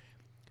playing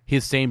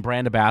his same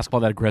brand of basketball,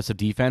 that aggressive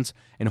defense,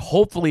 and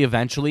hopefully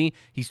eventually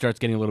he starts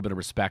getting a little bit of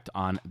respect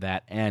on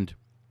that end.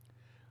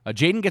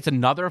 Jaden gets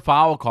another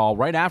foul call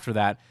right after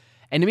that,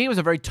 and to me it was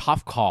a very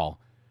tough call.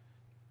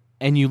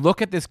 And you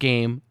look at this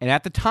game, and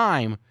at the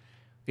time,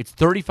 it's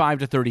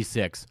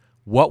 35-36.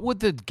 What would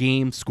the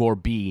game score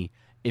be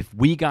if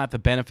we got the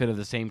benefit of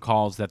the same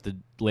calls that the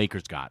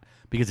Lakers got?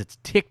 Because it's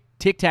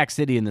tic-tac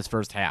city in this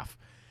first half.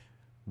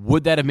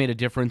 Would that have made a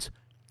difference?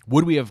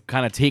 Would we have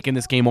kind of taken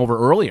this game over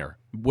earlier?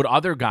 Would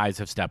other guys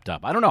have stepped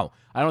up? I don't know.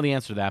 I don't know the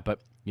answer to that, but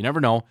you never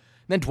know.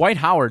 And then Dwight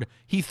Howard,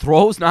 he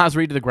throws Naz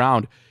Reid to the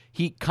ground.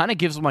 He kind of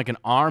gives him like an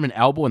arm and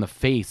elbow in the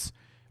face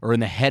or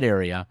in the head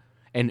area.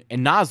 And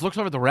Naz looks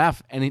over at the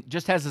ref, and it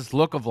just has this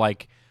look of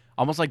like,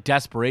 almost like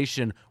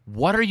desperation.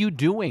 What are you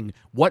doing?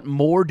 What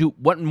more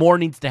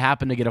needs to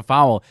happen to get a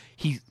foul?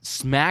 He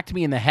smacked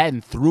me in the head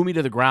and threw me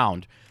to the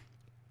ground.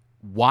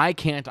 Why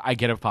can't I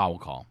get a foul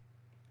call?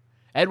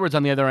 Edwards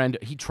on the other end,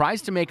 he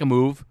tries to make a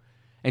move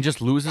and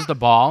just loses the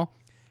ball.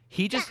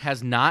 He just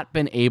has not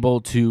been able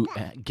to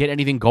get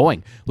anything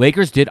going.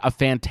 Lakers did a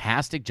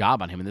fantastic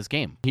job on him in this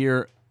game.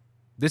 Here,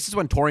 this is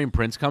when Torian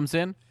Prince comes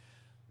in.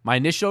 My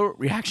initial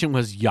reaction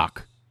was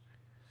yuck.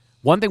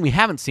 One thing we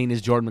haven't seen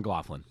is Jordan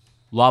McLaughlin.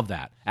 Love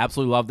that.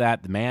 Absolutely love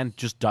that. The man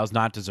just does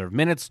not deserve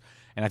minutes,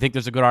 and I think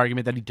there's a good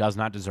argument that he does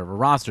not deserve a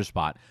roster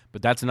spot.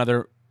 But that's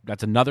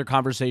another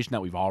conversation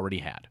that we've already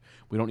had.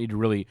 We don't need to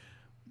really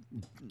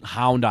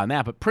hound on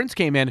that. But Prince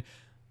came in,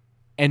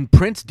 and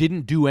Prince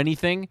didn't do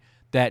anything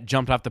that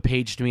jumped off the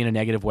page to me in a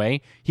negative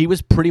way. He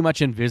was pretty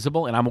much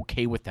invisible, and I'm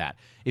okay with that.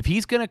 If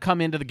he's going to come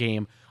into the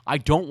game, I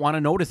don't want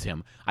to notice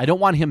him. I don't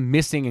want him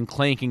missing and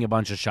clanking a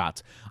bunch of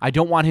shots. I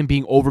don't want him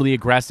being overly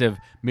aggressive,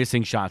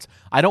 missing shots.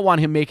 I don't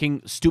want him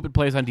making stupid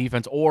plays on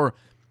defense, or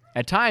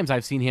at times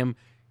I've seen him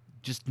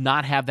just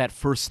not have that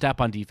first step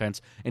on defense,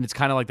 and it's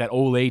kind of like that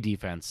Olay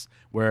defense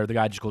where the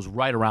guy just goes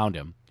right around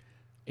him.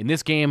 In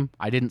this game,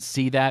 I didn't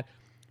see that.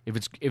 If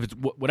it's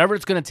whatever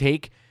it's going to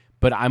take,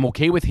 but I'm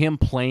okay with him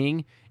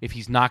playing if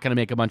he's not going to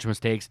make a bunch of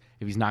mistakes,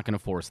 if he's not going to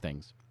force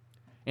things.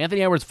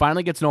 Anthony Edwards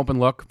finally gets an open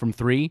look from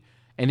three,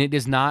 and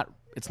it's not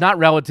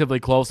relatively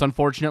close,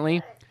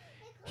 unfortunately.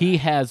 He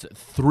has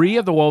 3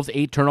 of the Wolves'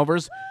 8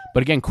 turnovers,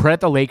 but again, credit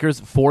the Lakers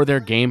for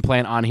their game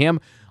plan on him.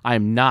 I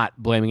am not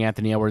blaming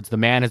Anthony Edwards. The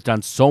man has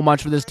done so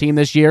much for this team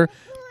this year.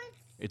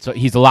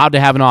 He's allowed to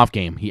have an off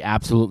game. He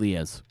absolutely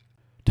is.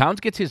 Towns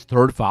gets his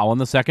 3rd foul in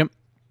the second,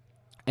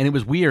 and it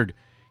was weird.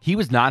 He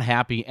was not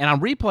happy. And on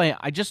replay,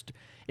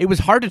 it was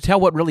hard to tell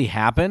what really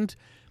happened.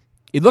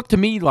 It looked to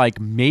me like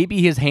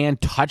maybe his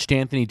hand touched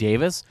Anthony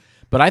Davis,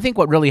 but I think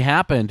what really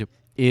happened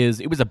is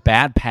it was a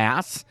bad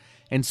pass.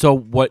 And so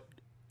what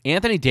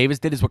Anthony Davis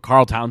did is what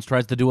Karl Towns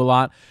tries to do a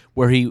lot,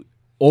 where he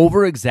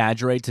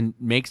over-exaggerates and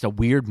makes a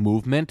weird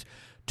movement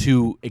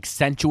to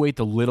accentuate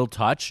the little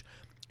touch.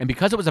 And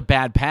because it was a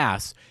bad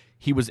pass,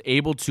 he was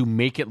able to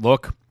make it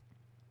look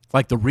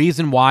like the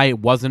reason why he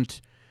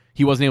wasn't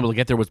able to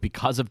get there was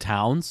because of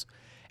Towns.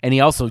 And he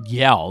also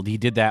yelled. He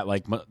did that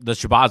like the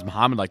Shabazz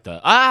Muhammad, like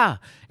the and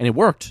it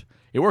worked.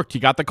 It worked. He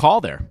got the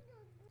call there.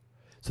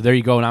 So there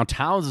you go. Now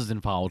Towns is in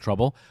foul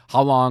trouble.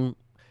 How long?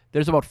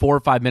 There's about 4 or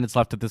 5 minutes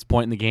left at this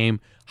point in the game.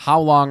 How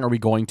long are we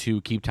going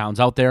to keep Towns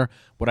out there?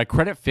 What I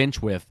credit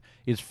Finch with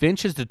is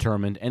Finch is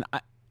determined, and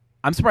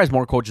I'm surprised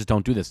more coaches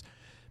don't do this.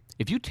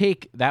 if you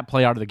take that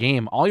play out of the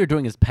game, all you're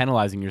doing is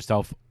penalizing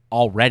yourself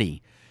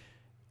already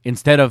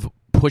instead of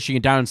pushing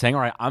it down and saying,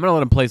 all right, I'm going to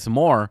let him play some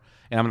more,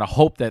 and I'm going to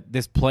hope that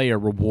this player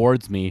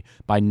rewards me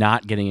by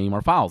not getting any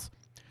more fouls.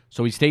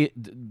 So he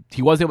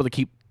was able to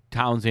keep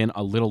Towns in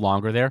a little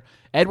longer there.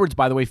 Edwards,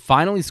 by the way,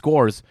 finally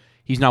scores.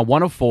 He's now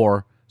 1 of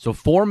 4, so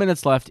 4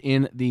 minutes left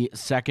in the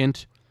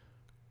second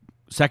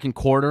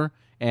quarter,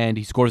 and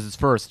he scores his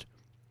first.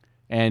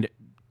 And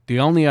the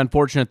only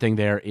unfortunate thing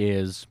there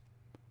is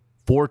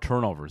 4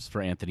 turnovers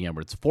for Anthony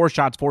Edwards. 4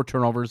 shots, 4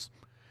 turnovers.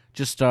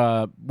 Just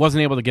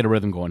wasn't able to get a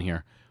rhythm going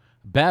here.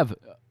 Bev,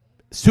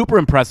 super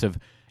impressive.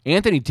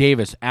 Anthony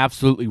Davis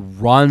absolutely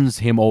runs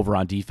him over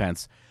on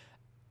defense.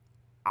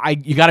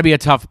 You got to be a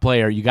tough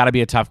player. You got to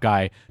be a tough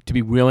guy to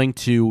be willing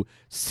to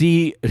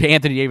see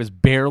Anthony Davis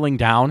barreling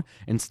down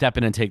and step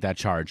in and take that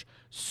charge.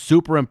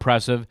 Super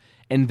impressive.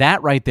 And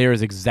that right there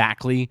is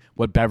exactly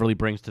what Beverly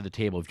brings to the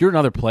table. If you're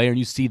another player and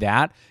you see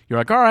that, you're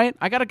like, all right,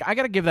 I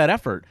gotta give that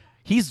effort.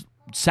 He's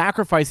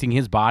sacrificing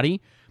his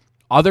body.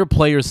 Other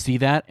players see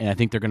that, and I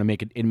think they're going to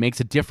make it. It makes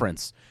a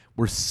difference.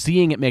 We're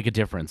seeing it make a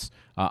difference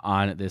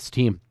on this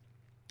team.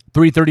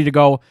 3:30 to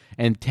go,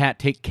 and Cat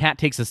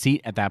takes a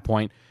seat at that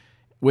point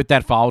with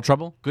that foul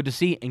trouble. Good to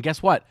see. And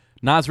guess what?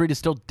 Naz Reid is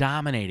still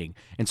dominating.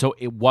 And so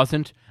it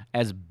wasn't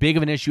as big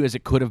of an issue as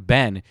it could have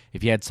been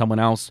if you had someone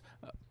else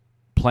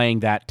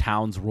playing that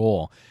Towns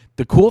role.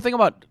 The cool thing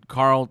about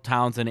Karl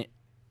Towns and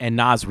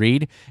Naz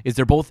Reid is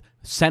they're both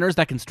centers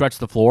that can stretch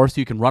the floor,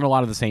 so you can run a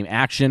lot of the same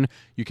action.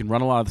 You can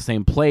run a lot of the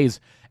same plays.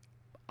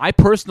 I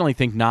personally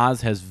think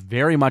Naz has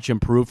very much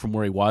improved from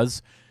where he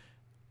was,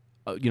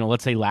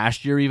 let's say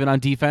last year even on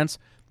defense.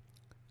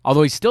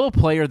 Although he's still a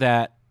player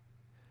that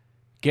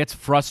gets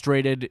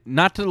frustrated,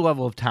 not to the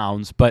level of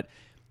Towns, but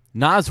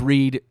Naz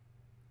Reid,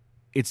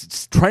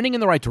 it's trending in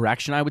the right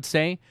direction, I would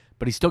say,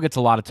 but he still gets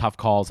a lot of tough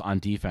calls on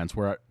defense,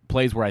 where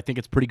plays where I think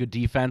it's pretty good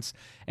defense,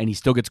 and he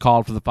still gets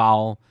called for the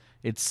foul.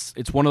 It's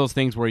one of those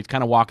things where he's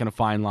kind of walking a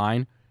fine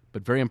line,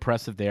 but very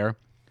impressive there.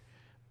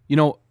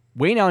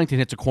 Wayne Ellington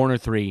hits a corner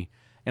 3,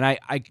 and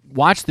I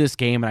watch this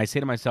game, and I say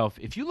to myself,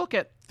 if you look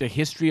at the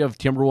history of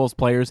Timberwolves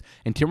players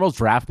and Timberwolves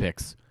draft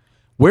picks,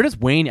 where does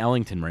Wayne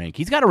Ellington rank?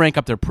 He's got to rank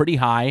up there pretty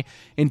high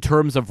in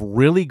terms of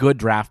really good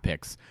draft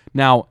picks.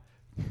 Now,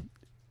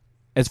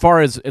 as far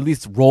as at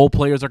least role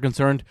players are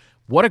concerned,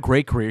 what a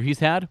great career he's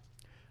had.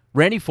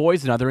 Randy Foye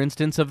is another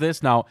instance of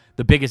this. Now,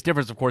 the biggest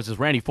difference, of course, is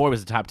Randy Foye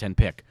was a top 10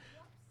 pick.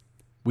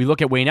 We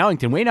look at Wayne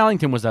Ellington. Wayne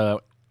Ellington was a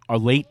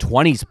late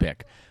 20s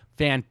pick.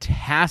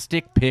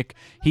 Fantastic pick.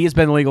 He has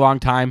been in the league a long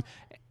time,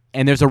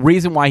 and there's a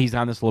reason why he's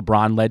on this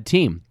LeBron-led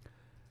team.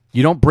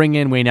 You don't bring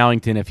in Wayne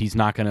Ellington if he's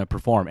not going to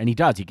perform, and he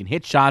does. He can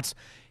hit shots.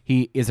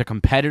 He is a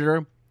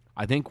competitor.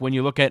 I think when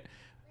you look at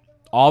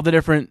all the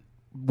different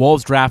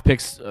Wolves draft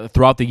picks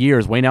throughout the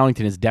years, Wayne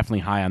Ellington is definitely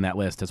high on that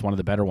list as one of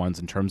the better ones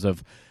in terms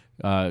of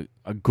a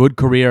good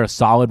career, a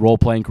solid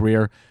role-playing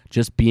career,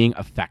 just being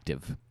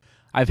effective.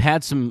 I've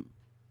had some,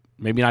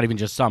 maybe not even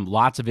just some,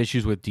 lots of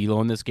issues with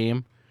D'Lo in this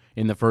game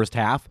in the first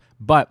half,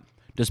 but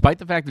despite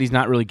the fact that he's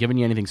not really giving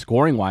you anything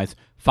scoring-wise,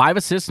 5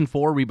 assists and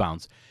 4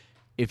 rebounds.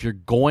 If you're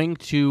going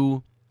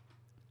to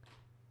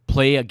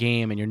play a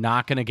game and you're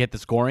not going to get the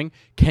scoring,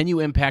 can you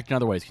impact in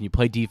other ways? Can you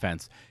play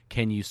defense?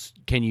 Can you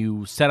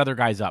set other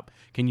guys up?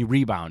 Can you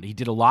rebound? He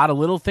did a lot of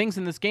little things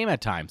in this game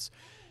at times.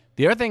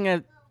 The other thing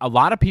that a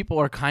lot of people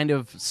are kind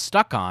of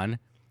stuck on,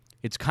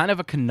 it's kind of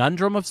a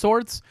conundrum of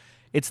sorts,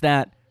 it's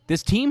that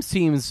this team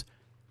seems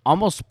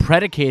almost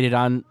predicated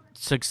on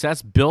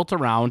success built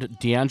around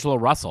D'Angelo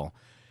Russell.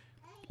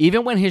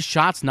 Even when his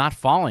shot's not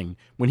falling,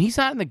 when he's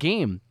not in the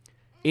game,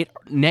 it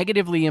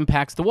negatively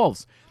impacts the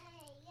Wolves.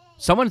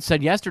 Someone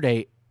said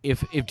yesterday,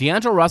 if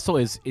D'Angelo Russell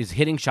is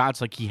hitting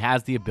shots like he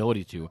has the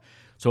ability to,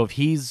 so if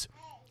he's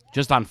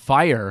just on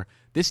fire,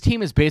 this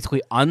team is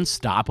basically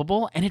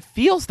unstoppable, and it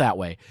feels that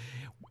way.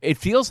 It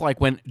feels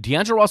like when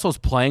D'Angelo Russell is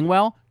playing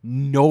well,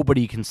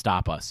 nobody can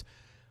stop us.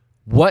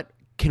 What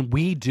can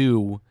we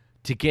do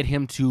to get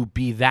him to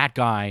be that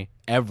guy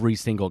every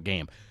single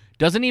game?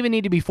 Doesn't even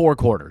need to be 4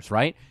 quarters,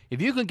 right?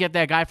 If you can get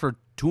that guy for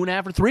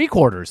 2.5 or 3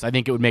 quarters, I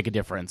think it would make a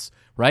difference,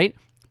 right?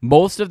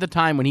 Most of the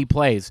time when he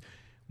plays,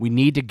 we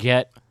need to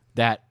get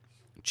that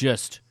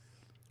just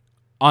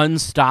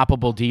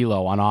unstoppable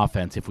D'Lo on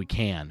offense if we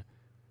can.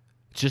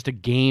 It's just a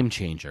game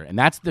changer, and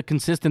that's the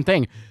consistent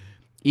thing.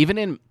 Even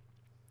in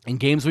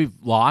games we've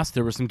lost,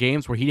 there were some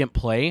games where he didn't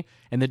play,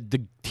 and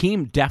the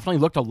team definitely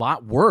looked a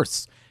lot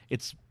worse.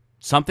 It's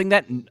something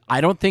that I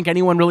don't think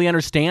anyone really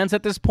understands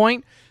at this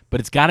point,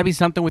 but it's got to be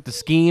something with the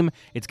scheme.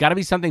 It's got to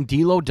be something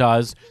D'Lo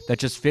does that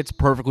just fits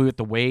perfectly with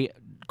the way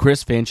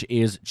Chris Finch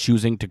is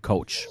choosing to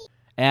coach.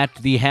 At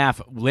the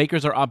half,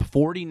 Lakers are up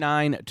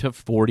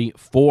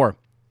 49-44.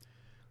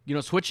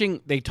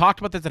 Switching, they talked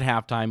about this at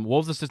halftime.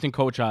 Wolves assistant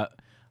coach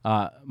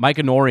Mike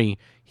Nori,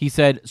 he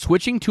said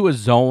switching to a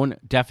zone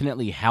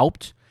definitely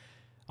helped.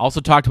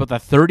 Also talked about the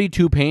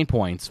 32 paint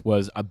points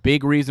was a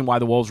big reason why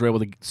the Wolves were able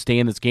to stay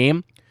in this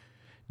game.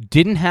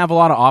 Didn't have a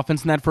lot of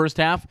offense in that first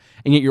half,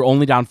 and yet you're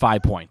only down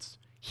 5 points.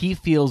 He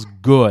feels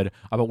good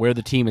about where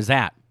the team is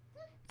at.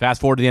 Fast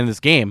forward to the end of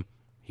this game,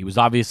 he was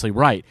obviously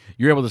right.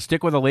 You're able to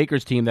stick with a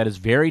Lakers team that is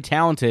very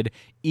talented,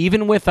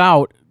 even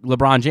without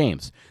LeBron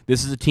James.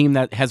 This is a team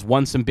that has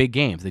won some big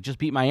games. They just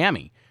beat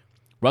Miami.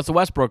 Russell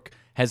Westbrook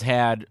has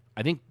had,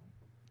 I think,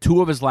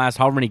 2 of his last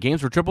however many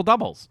games were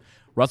triple-doubles.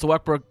 Russell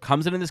Westbrook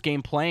comes into this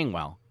game playing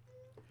well.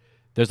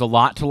 There's a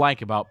lot to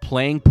like about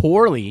playing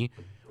poorly,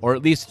 or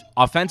at least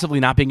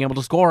offensively not being able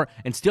to score,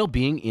 and still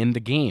being in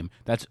the game.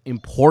 That's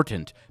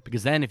important,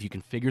 because then if you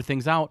can figure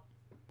things out,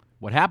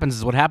 what happens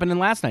is what happened in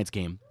last night's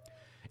game.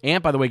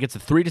 Ant, by the way, gets a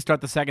 3 to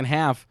start the second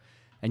half,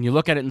 and you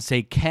look at it and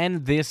say,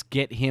 can this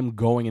get him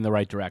going in the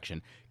right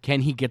direction?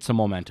 Can he get some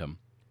momentum?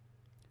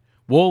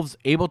 Wolves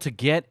able to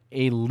get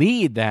a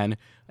lead then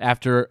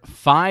after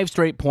 5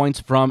 straight points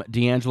from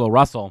D'Angelo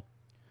Russell.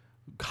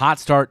 Hot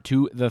start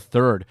to the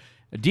third.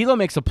 D'Lo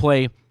makes a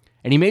play,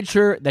 and he made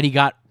sure that he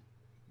got...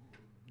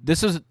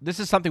 This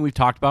is something we've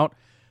talked about.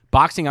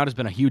 Boxing out has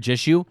been a huge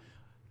issue.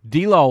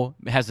 D'Lo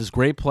has this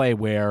great play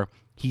where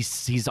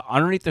he's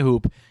underneath the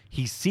hoop.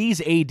 He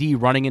sees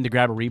AD running in to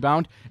grab a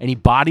rebound, and he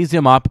bodies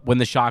him up when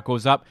the shot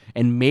goes up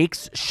and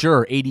makes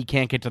sure AD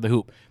can't get to the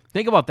hoop.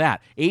 Think about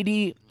that.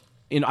 AD,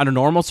 under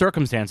normal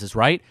circumstances,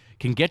 right,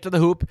 can get to the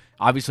hoop,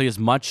 obviously is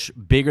much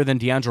bigger than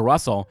D'Angelo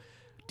Russell.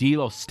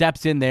 D'Lo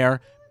steps in there,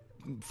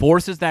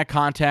 forces that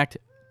contact,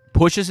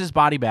 pushes his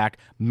body back,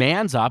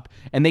 mans up,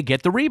 and they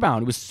get the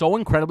rebound. It was so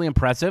incredibly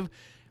impressive.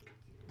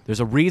 There's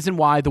a reason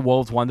why the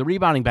Wolves won the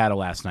rebounding battle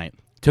last night.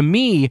 To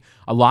me,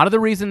 a lot of the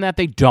reason that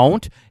they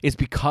don't is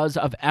because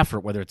of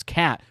effort, whether it's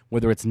Cat,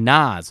 whether it's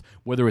Nas,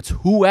 whether it's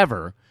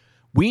whoever.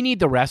 We need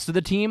the rest of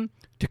the team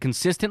to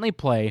consistently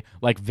play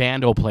like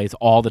Vando plays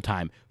all the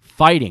time.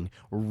 Fighting,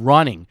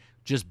 running,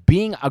 just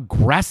being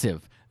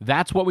aggressive.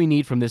 That's what we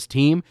need from this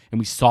team, and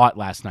we saw it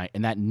last night,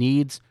 and that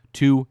needs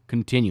to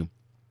continue.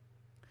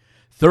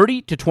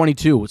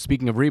 30-22,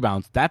 speaking of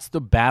rebounds, that's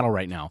the battle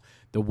right now.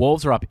 The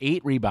Wolves are up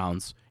 8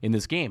 rebounds in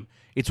this game.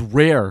 It's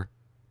rare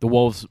the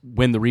Wolves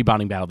win the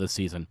rebounding battle this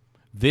season.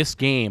 This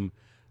game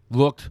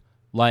looked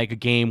like a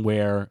game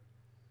where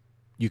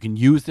you can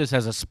use this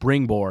as a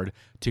springboard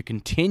to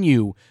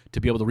continue to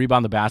be able to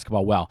rebound the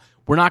basketball well.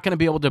 We're not going to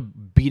be able to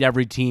beat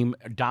every team,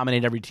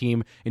 dominate every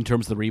team in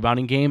terms of the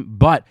rebounding game,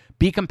 but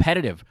be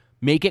competitive.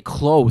 Make it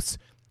close.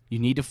 You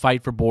need to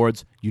fight for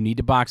boards. You need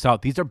to box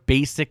out. These are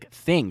basic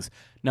things.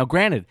 Now,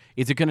 granted,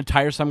 is it going to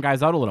tire some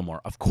guys out a little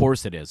more? Of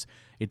course it is.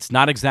 It's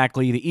not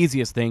exactly the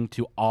easiest thing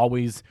to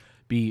always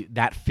be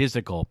that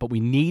physical, but we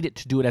need it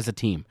to do it as a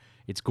team.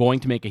 It's going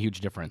to make a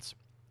huge difference.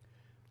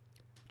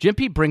 Jim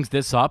Pete brings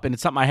this up, and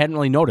it's something I hadn't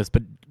really noticed,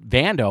 but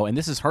Vando, and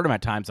this has hurt him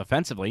at times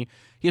offensively,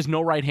 he has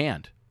no right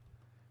hand,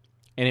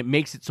 and it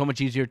makes it so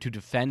much easier to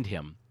defend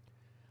him.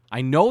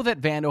 I know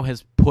that Vando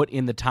has put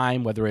in the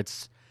time, whether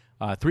it's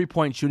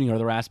three-point shooting or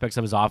other aspects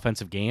of his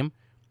offensive game.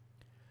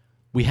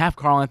 We have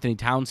Karl Anthony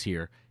Towns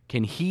here.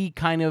 Can he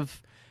kind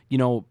of,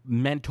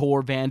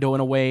 mentor Vando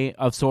in a way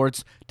of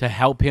sorts to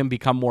help him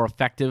become more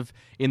effective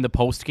in the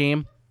post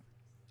game?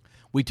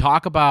 We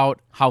talk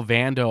about how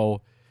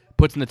Vando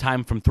puts in the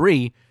time from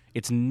 3.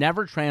 It's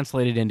never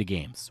translated into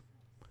games.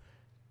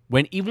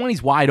 Even when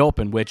he's wide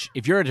open, which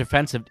if you're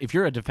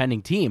a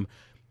defending team,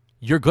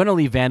 you're going to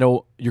leave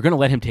Vando, you're going to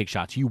let him take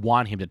shots. You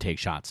want him to take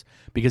shots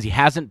because he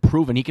hasn't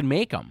proven he can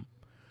make them.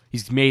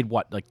 He's made,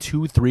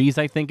 2 threes,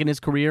 I think, in his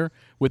career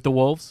with the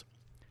Wolves.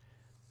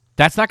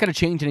 That's not going to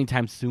change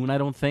anytime soon, I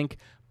don't think,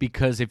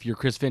 because if you're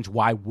Chris Finch,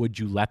 why would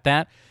you let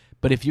that?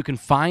 But if you can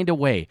find a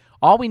way,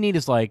 all we need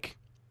is 1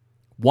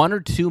 or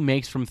 2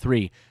 makes from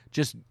 3.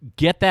 Just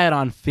get that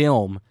on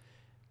film.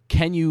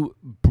 Can you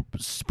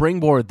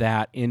springboard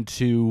that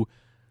into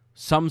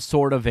some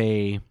sort of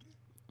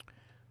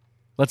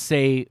let's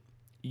say,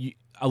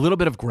 a little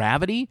bit of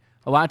gravity?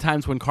 A lot of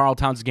times when Karl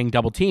Towns is getting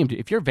double-teamed,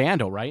 if you're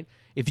Vando, right?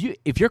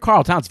 If you're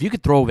Karl Towns, if you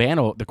could throw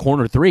Vando the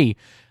corner 3,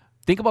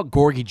 think about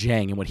Gorgui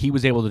Dieng and what he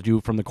was able to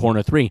do from the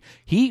corner 3.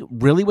 He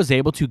really was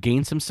able to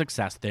gain some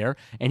success there,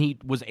 and he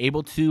was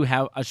able to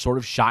have a sort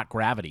of shot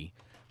gravity.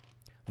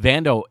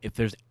 Vando, if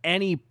there's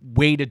any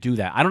way to do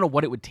that, I don't know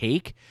what it would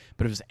take,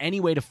 but if there's any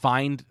way to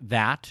find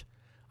that,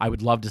 I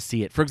would love to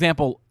see it. For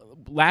example,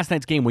 last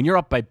night's game, when you're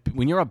up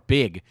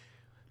big,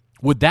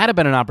 would that have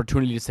been an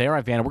opportunity to say, all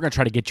right, Vando, we're going to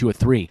try to get you a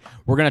 3.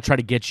 We're going to try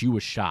to get you a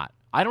shot.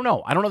 I don't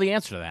know. I don't know the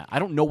answer to that. I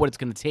don't know what it's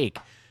going to take.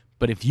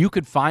 But if you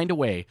could find a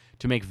way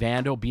to make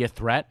Vando be a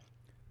threat,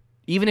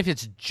 even if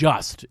it's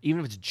just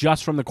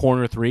from the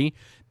corner 3,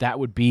 that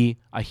would be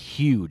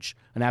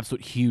an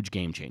absolute huge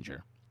game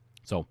changer.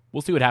 So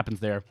we'll see what happens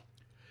there.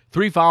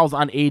 3 fouls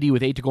on 80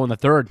 with 8 to go in the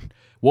third.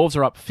 Wolves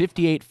are up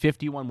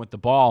 58-51 with the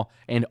ball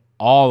and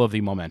all of the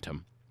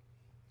momentum.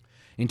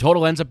 In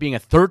total, ends up being a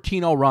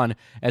 13-0 run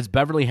as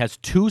Beverly has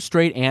 2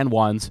 straight and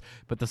ones,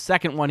 but the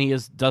second one he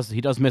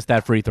does miss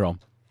that free throw.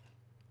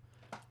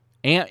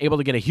 And able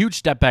to get a huge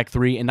step-back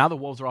 3, and now the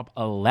Wolves are up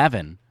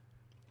 11.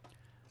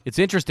 It's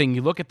interesting.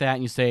 You look at that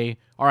and you say,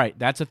 all right,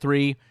 that's a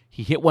 3.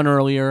 He hit one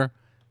earlier.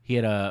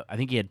 I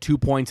think he had 2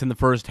 points in the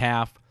first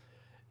half.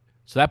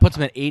 So that puts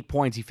him at 8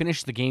 points. He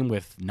finished the game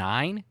with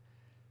 9.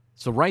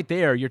 So right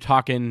there, you're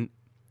talking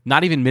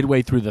not even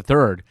midway through the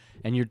third,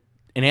 and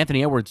and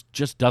Anthony Edwards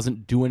just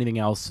doesn't do anything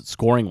else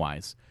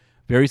scoring-wise.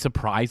 Very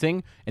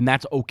surprising, and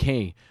that's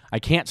okay. I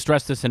can't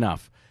stress this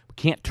enough. We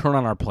can't turn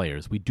on our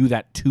players. We do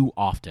that too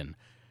often.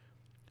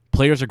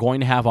 Players are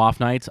going to have off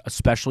nights,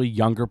 especially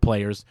younger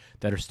players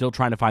that are still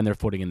trying to find their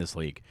footing in this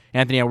league.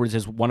 Anthony Edwards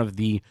is one of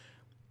the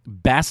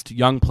best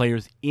young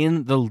players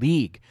in the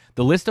league.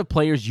 The list of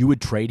players you would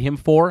trade him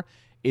for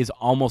is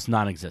almost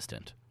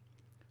non-existent.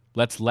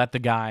 Let's let the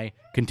guy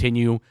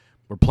continue.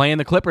 We're playing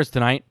the Clippers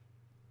tonight.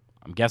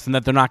 I'm guessing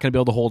that they're not going to be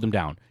able to hold him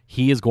down.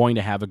 He is going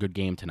to have a good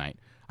game tonight.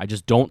 I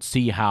just don't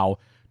see how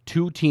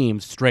two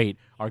teams straight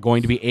are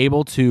going to be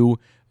able to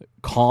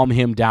calm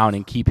him down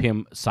and keep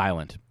him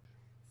silent.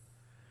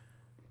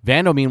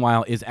 Vando,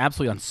 meanwhile, is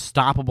absolutely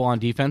unstoppable on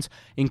defense,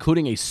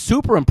 including a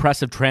super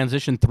impressive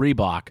transition 3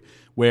 block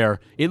where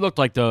it looked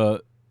like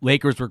the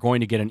Lakers were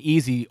going to get an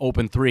easy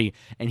open 3,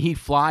 and he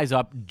flies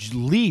up,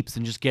 leaps,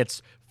 and just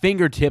gets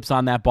fingertips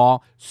on that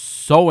ball.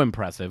 So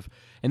impressive.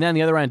 And then on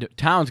the other end,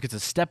 Towns gets a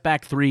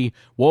step-back 3.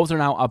 Wolves are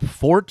now up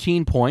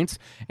 14 points,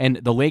 and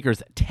the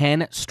Lakers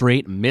 10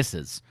 straight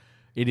misses.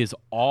 It is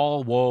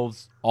all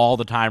Wolves all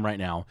the time right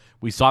now.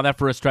 We saw that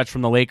for a stretch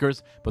from the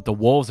Lakers, but the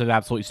Wolves have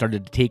absolutely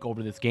started to take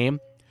over this game.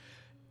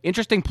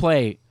 Interesting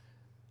play.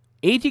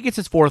 AD gets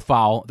his 4th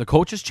foul, the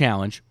coach's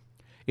challenge.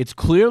 It's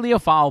clearly a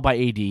foul by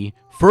AD,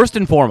 first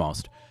and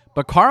foremost.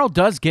 But Karl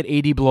does get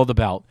AD below the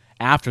belt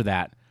after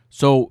that.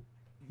 So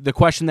the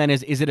question then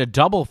is it a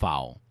double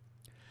foul?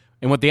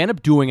 And what they end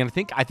up doing, and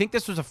I think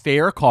this was a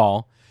fair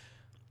call,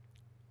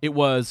 it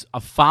was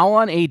a foul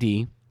on AD,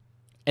 and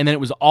then it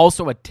was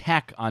also a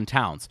tech on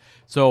Towns.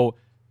 So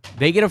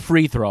they get a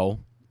free throw.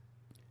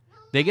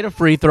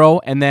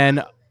 And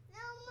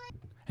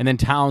then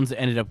Towns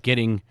ended up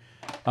getting,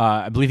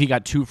 I believe he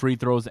got 2 free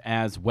throws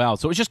as well.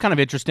 So it was just kind of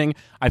interesting.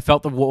 I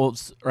felt that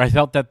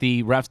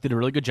the refs did a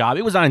really good job.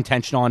 It was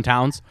unintentional on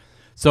Towns.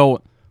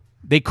 So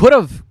they could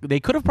have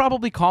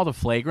probably called a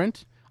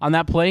flagrant on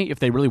that play if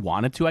they really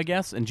wanted to, I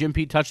guess. And Jim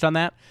Pete touched on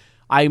that.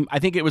 I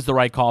think it was the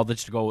right call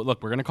just to go,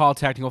 look, we're going to call a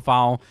technical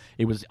foul.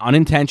 It was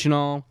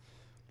unintentional.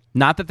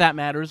 Not that that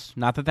matters.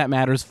 Not that that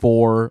matters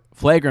for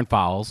flagrant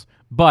fouls,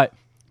 but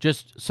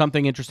just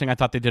something interesting. I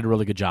thought they did a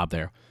really good job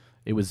there.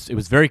 It was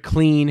very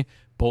clean.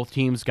 Both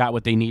teams got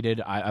what they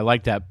needed. I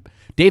like that.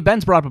 Dave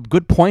Benz brought up a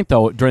good point,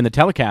 though, during the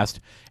telecast,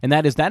 and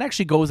that is that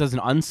actually goes as an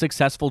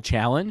unsuccessful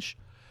challenge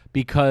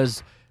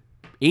because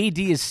AD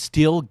is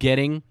still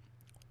getting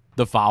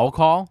the foul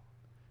call,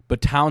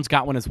 but Towns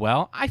got one as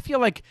well. I feel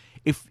like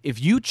if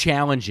you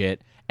challenge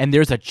it and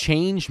there's a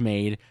change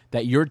made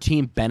that your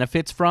team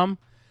benefits from,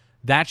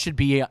 that should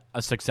be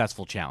a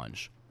successful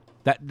challenge.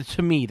 That,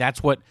 to me, that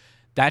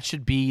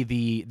should be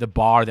the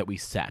bar that we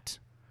set.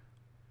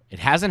 It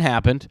hasn't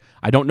happened.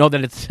 I don't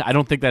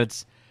think that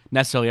it's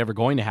necessarily ever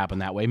going to happen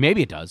that way.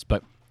 Maybe it does,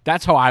 but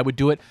that's how I would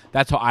do it.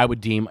 That's how I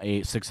would deem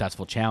a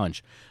successful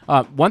challenge.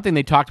 One thing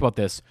they talked about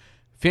this,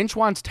 Finch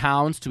wants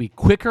Towns to be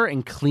quicker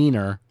and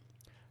cleaner,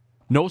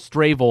 no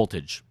stray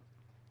voltage.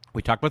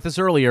 We talked about this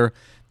earlier,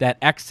 that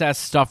excess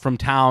stuff from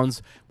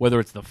Towns, whether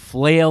it's the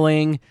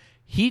flailing,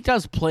 he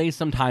does plays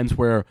sometimes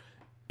where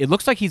it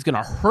looks like he's going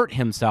to hurt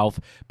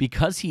himself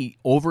because he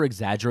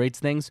over-exaggerates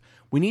things.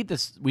 We need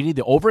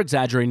the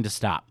over-exaggerating to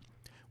stop.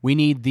 We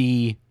need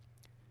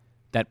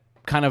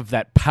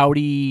that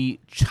pouty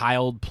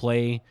child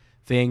play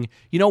thing.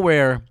 You know,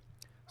 where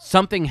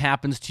something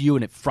happens to you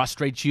and it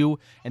frustrates you,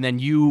 and then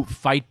you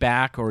fight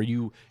back or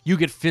you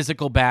get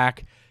physical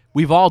back.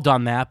 We've all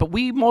done that, but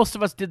most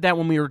of us did that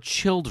when we were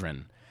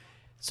children.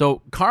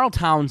 So Karl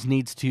Towns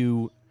needs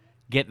to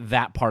get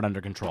that part under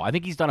control. I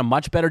think he's done a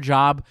much better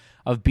job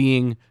of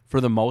being,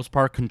 for the most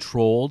part,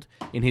 controlled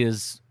in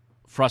his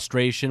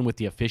frustration with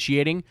the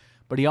officiating,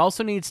 but he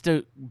also needs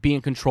to be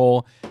in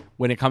control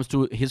when it comes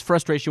to his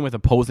frustration with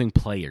opposing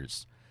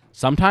players.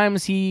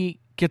 Sometimes he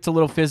gets a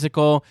little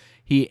physical,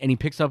 and he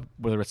picks up,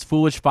 whether it's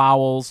foolish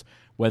fouls,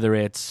 whether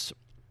it's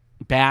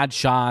bad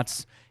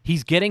shots.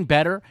 He's getting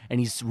better, and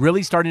he's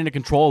really starting to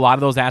control a lot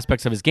of those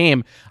aspects of his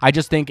game. I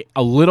just think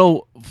a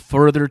little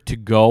further to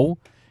go,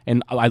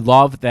 and I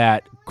love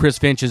that Chris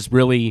Finch is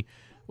really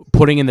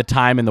putting in the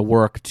time and the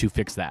work to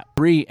fix that.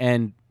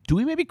 And do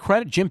we maybe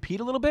credit Jim Pete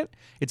a little bit?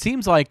 It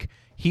seems like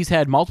he's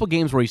had multiple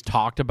games where he's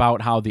talked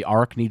about how the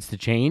arc needs to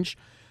change.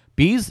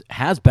 Bees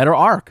has better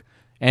arc.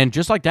 And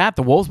just like that,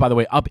 the Wolves, by the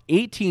way, up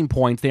 18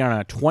 points. They are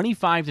on a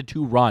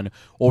 25-2 run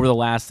over the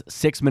last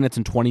 6 minutes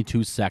and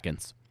 22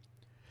 seconds.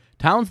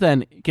 Towns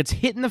then gets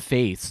hit in the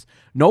face,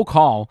 no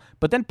call,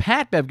 but then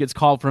Pat Bev gets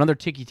called for another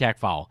ticky-tack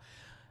foul.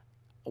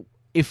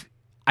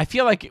 I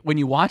feel like when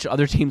you watch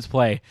other teams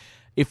play,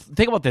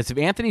 think about this, if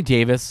Anthony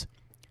Davis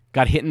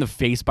got hit in the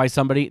face by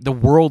somebody, the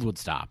world would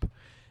stop.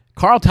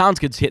 Karl Towns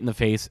gets hit in the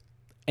face,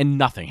 and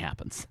nothing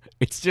happens.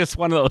 It's just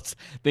one of those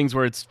things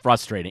where it's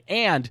frustrating.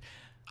 And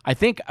I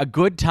think a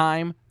good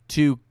time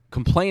to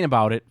complain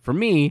about it, for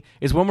me,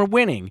 is when we're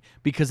winning,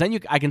 because then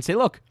I can say,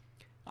 look,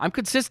 I'm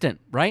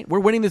consistent, right? We're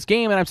winning this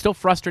game, and I'm still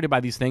frustrated by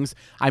these things.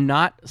 I'm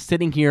not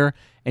sitting here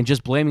and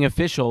just blaming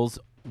officials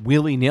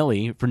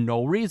willy-nilly for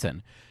no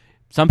reason.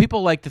 Some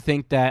people like to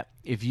think that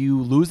if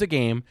you lose a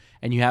game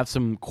and you have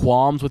some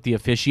qualms with the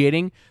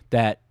officiating,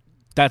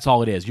 that's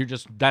all it is.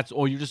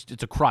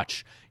 It's a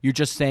crutch. You're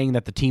just saying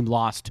that the team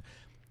lost,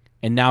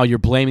 and now you're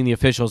blaming the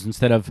officials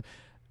instead of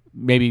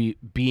maybe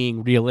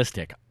being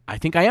realistic. I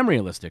think I am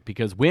realistic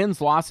because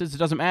wins, losses, it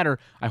doesn't matter.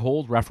 I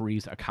hold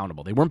referees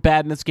accountable. They weren't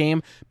bad in this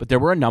game, but there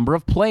were a number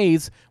of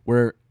plays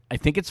where I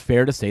think it's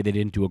fair to say they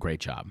didn't do a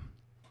great job.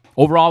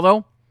 Overall,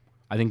 though,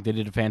 I think they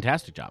did a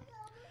fantastic job.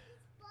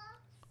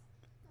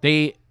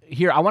 I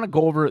want to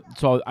go over,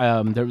 so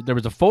there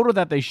was a photo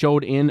that they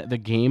showed in the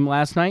game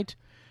last night,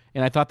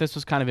 and I thought this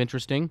was kind of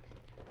interesting.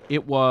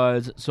 It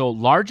was,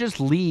 largest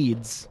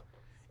leads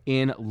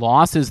in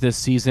losses this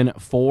season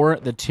for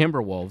the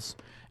Timberwolves.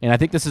 And I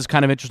think this is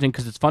kind of interesting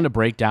because it's fun to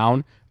break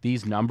down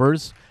these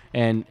numbers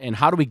and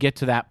how do we get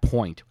to that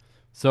point.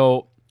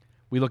 So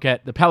we look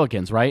at the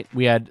Pelicans, right?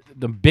 We had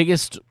the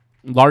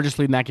largest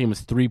lead in that game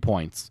was 3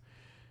 points.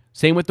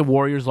 Same with the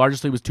Warriors,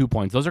 largest lead was 2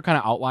 points. Those are kind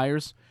of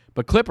outliers.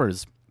 But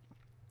Clippers,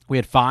 we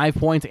had 5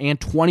 points and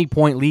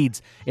 20-point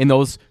leads in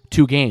those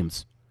 2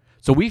 games.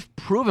 So we've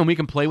proven we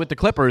can play with the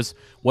Clippers.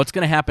 What's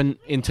going to happen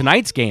in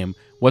tonight's game?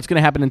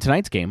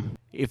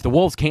 If the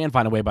Wolves can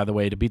find a way, by the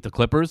way, to beat the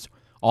Clippers,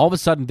 all of a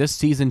sudden this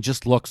season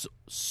just looks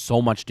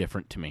so much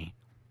different to me.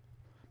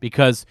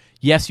 Because,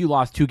 yes, you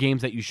lost 2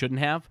 games that you shouldn't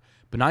have,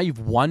 but now you've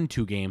won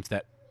 2 games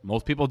that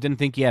most people didn't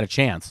think you had a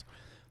chance.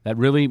 That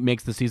really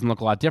makes the season look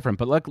a lot different.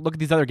 But look at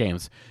these other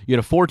games. You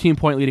had a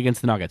 14-point lead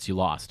against the Nuggets. You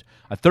lost.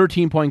 A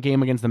 13-point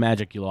game against the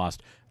Magic. You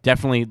lost.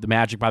 Definitely the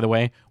Magic, by the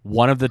way,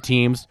 one of the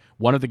games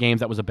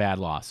that was a bad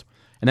loss.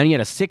 And then you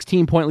had a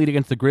 16-point lead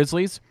against the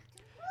Grizzlies.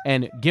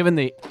 And given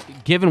the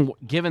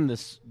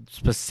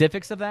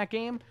specifics of that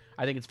game,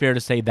 I think it's fair to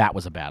say that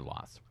was a bad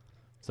loss.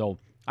 So,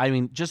 I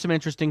mean, just some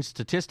interesting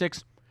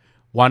statistics.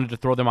 Wanted to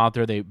throw them out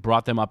there. They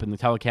brought them up in the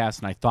telecast,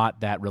 and I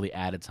thought that really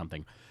added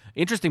something.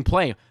 Interesting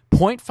play.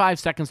 0.5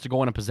 seconds to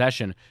go in a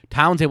possession.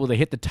 Towns able to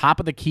hit the top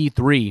of the key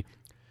 3.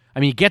 I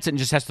mean, he gets it and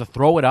just has to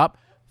throw it up.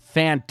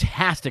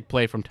 Fantastic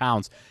play from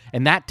Towns.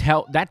 And that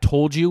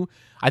told you,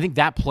 I think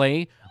that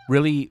play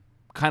really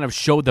kind of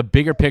showed the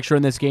bigger picture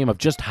in this game of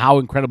just how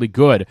incredibly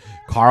good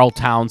Karl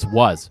Towns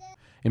was.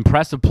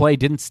 Impressive play.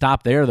 Didn't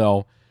stop there,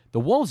 though. The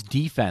Wolves'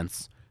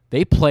 defense,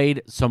 they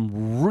played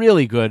some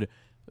really good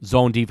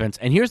zone defense.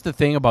 And here's the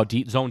thing about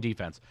zone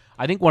defense.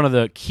 I think one of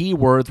the key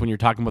words when you're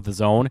talking about the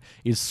zone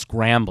is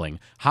scrambling.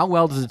 How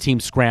well does a team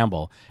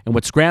scramble? And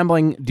what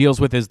scrambling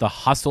deals with is the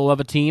hustle of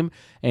a team.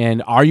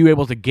 And are you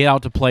able to get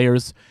out to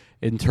players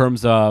in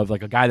terms of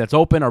like a guy that's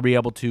open? Are we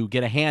able to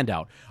get a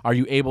handout? Are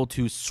you able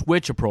to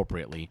switch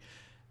appropriately?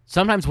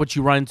 Sometimes what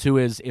you run into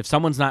is if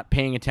someone's not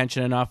paying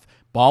attention enough,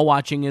 ball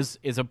watching is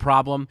a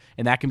problem,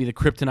 and that can be the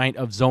kryptonite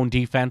of zone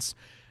defense.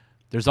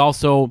 There's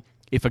also,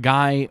 if a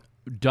guy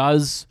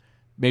does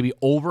maybe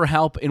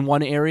overhelp in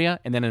one area,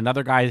 and then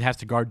another guy has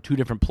to guard 2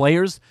 different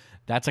players,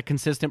 that's a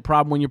consistent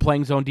problem when you're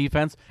playing zone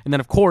defense. And then,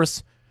 of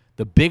course,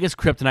 the biggest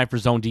kryptonite for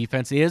zone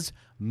defense is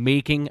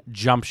making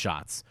jump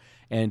shots.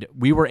 And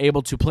we were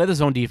able to play the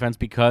zone defense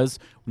because,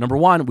 number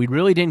one, we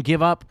really didn't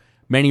give up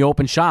many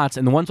open shots,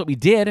 and the ones that we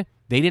did,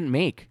 they didn't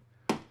make.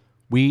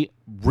 We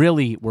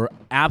really were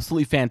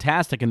absolutely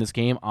fantastic in this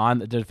game on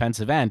the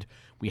defensive end.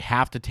 We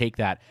have to take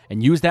that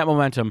and use that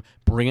momentum,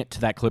 bring it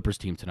to that Clippers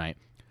team tonight.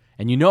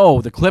 And you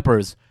know the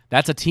Clippers,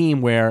 that's a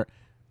team where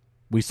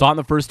we saw it in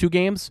the first 2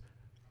 games,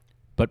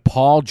 but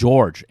Paul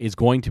George is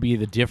going to be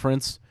the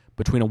difference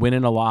between a win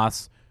and a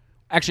loss.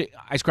 Actually,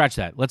 I scratched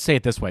that. Let's say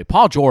it this way.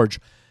 Paul George,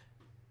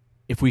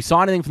 if we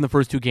saw anything from the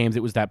first 2 games,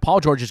 it was that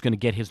Paul George is going to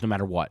get his no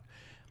matter what.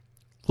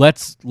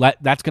 That's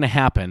going to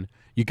happen.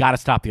 You got to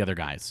stop the other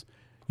guys.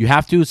 You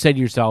have to say to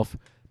yourself,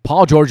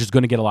 Paul George is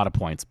going to get a lot of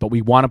points, but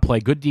we want to play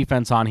good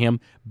defense on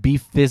him, be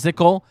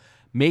physical,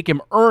 make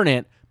him earn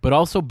it, but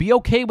also be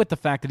okay with the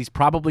fact that he's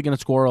probably going to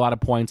score a lot of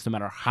points no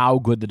matter how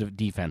good the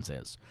defense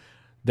is.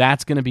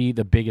 That's going to be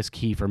the biggest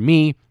key for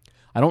me.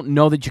 I don't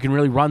know that you can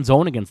really run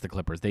zone against the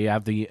Clippers. They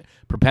have the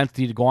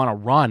propensity to go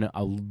on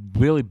a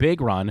really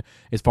big run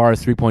as far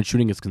as 3-point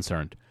shooting is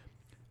concerned.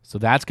 So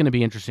that's going to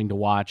be interesting to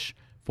watch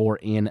for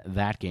in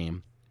that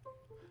game.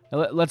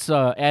 Let's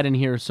add in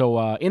here.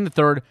 So in the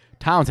third,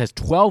 Towns has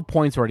 12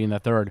 points already in the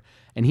third,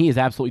 and he is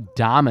absolutely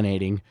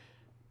dominating.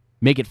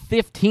 Make it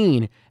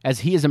 15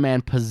 as he is a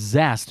man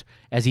possessed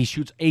as he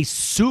shoots a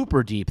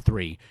super deep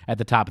 3 at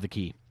the top of the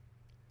key.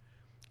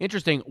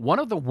 Interesting, one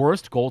of the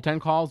worst goaltend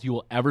calls you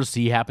will ever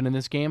see happen in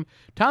this game.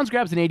 Towns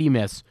grabs an 80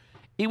 miss.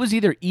 It was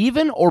either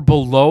even or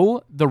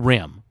below the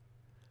rim.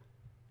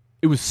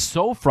 It was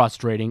so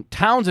frustrating.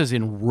 Towns is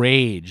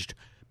enraged,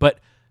 but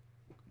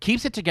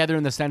keeps it together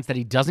in the sense that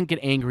he doesn't get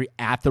angry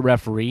at the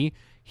referee.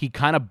 He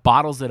kind of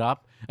bottles it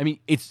up. I mean,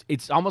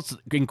 it's almost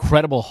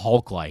incredible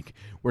Hulk-like,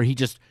 where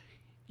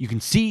you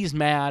can see he's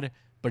mad,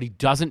 but he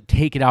doesn't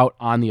take it out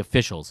on the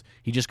officials.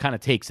 He just kind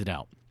of takes it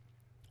out,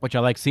 which I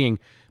like seeing.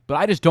 But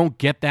I just don't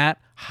get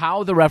that,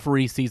 how the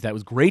referee sees that. It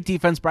was great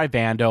defense by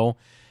Vando,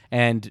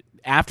 and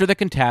after the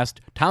contest,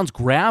 Towns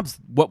grabs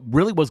what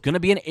really was going to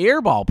be an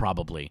air ball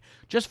probably.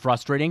 Just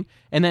frustrating.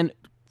 And then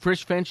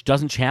Frisch Finch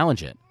doesn't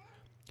challenge it.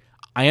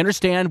 I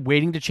understand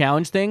waiting to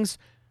challenge things,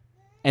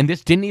 and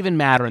this didn't even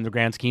matter in the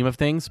grand scheme of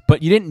things,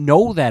 but you didn't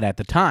know that at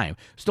the time.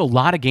 Still a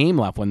lot of game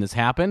left when this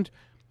happened.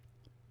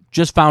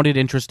 Just found it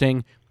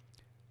interesting.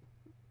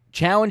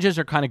 Challenges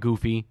are kind of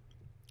goofy.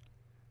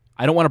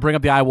 I don't want to bring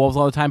up the Iowa Wolves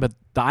all the time, but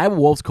the Iowa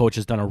Wolves coach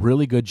has done a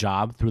really good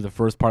job through the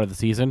first part of the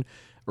season,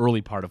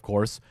 early part, of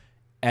course,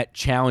 at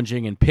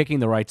challenging and picking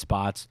the right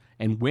spots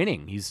and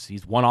winning.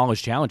 He's won all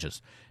his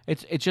challenges.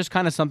 It's just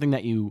kind of something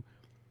that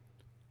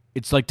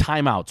it's like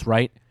timeouts,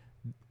 right?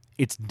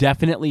 It's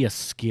definitely a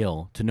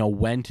skill to know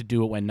when to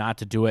do it, when not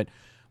to do it,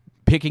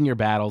 picking your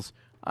battles.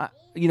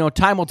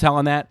 Time will tell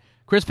on that.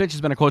 Chris Finch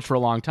has been a coach for a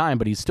long time,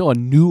 but he's still a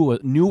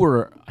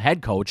newer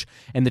head coach,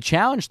 and the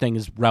challenge thing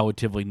is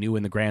relatively new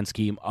in the grand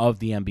scheme of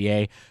the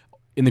NBA,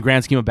 in the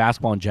grand scheme of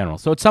basketball in general.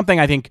 So it's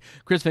something I think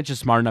Chris Finch is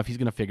smart enough. He's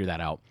going to figure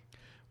that out.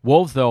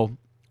 Wolves, though,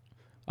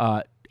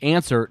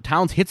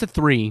 Towns hits a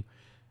three,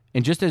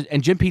 and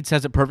Jim Pete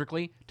says it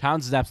perfectly.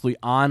 Towns is absolutely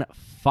on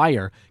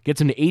fire, gets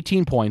him to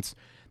 18 points.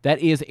 That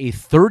is a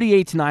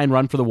 38-9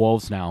 run for the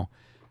Wolves now.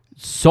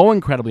 So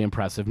incredibly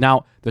impressive.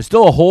 Now, there's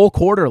still a whole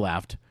quarter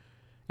left.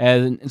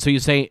 And so you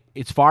say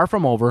it's far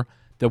from over.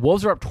 The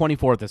Wolves are up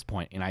 24 at this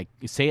point, and I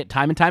say it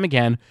time and time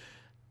again.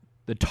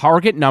 The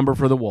target number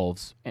for the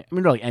Wolves, I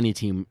mean, really any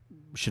team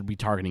should be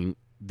targeting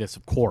this,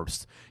 of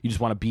course. You just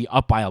want to be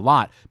up by a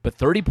lot. But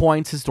 30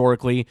 points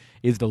historically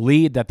is the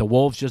lead that the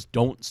Wolves just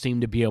don't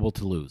seem to be able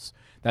to lose.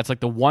 That's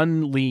like the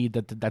one lead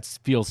that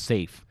feels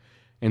safe.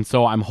 And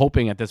so I'm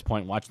hoping at this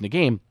point, watching the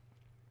game,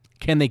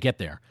 can they get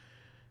there?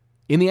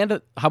 In the end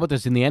of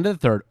the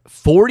third,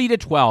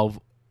 40-12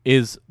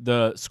 is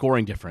the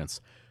scoring difference.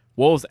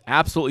 Wolves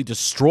absolutely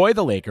destroy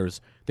the Lakers.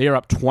 They are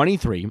up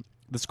 23.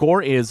 The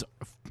score is,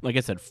 like I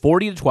said,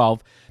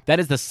 40-12.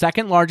 That is the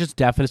second largest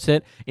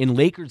deficit in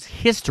Lakers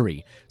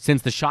history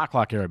since the shot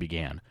clock era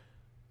began.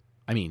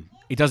 I mean,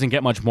 it doesn't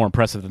get much more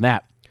impressive than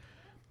that.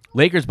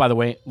 Lakers, by the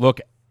way, look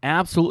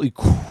absolutely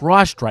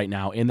crushed right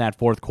now in that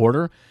fourth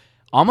quarter,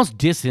 almost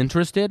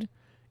disinterested.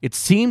 It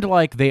seemed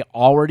like they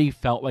already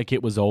felt like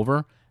it was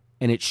over,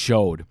 and it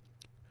showed.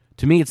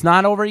 To me, it's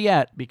not over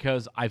yet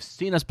because I've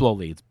seen us blow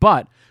leads.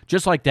 But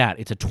just like that,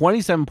 it's a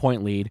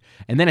 27-point lead,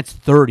 and then it's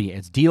 30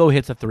 as D'Lo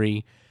hits a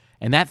three,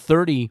 and that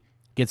 30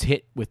 gets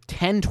hit with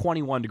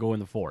 10:21 to go in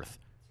the fourth.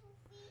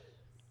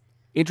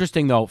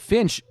 Interesting, though,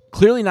 Finch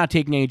clearly not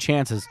taking any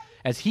chances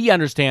as he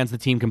understands the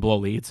team can blow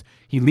leads.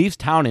 He leaves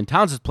Towns, and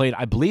Towns has played,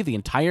 I believe, the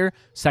entire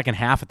second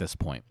half at this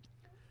point.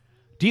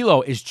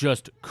 D'Lo is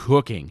just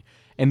cooking,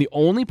 and the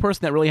only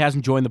person that really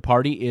hasn't joined the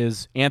party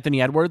is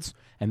Anthony Edwards,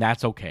 and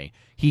that's okay.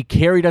 He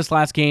carried us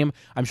last game.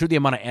 I'm sure the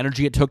amount of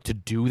energy it took to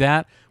do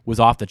that was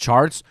off the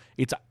charts.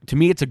 To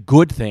me, it's a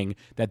good thing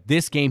that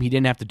this game he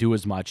didn't have to do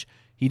as much.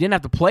 He didn't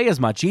have to play as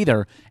much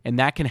either, and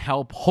that can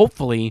help,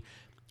 hopefully,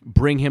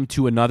 bring him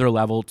to another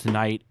level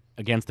tonight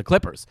against the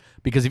Clippers.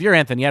 Because if you're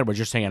Anthony Edwards,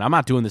 you're saying, I'm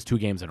not doing this 2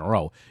 games in a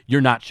row.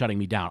 You're not shutting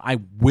me down. I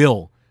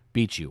will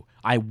beat you.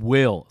 I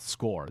will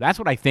score. That's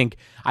what I think.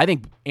 I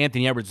think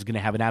Anthony Edwards is going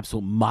to have an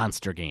absolute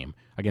monster game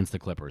against the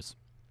Clippers.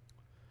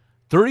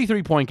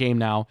 33-point game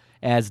now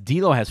as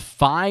D'Lo has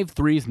 5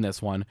 threes in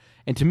this one.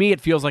 And to me,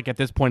 it feels like at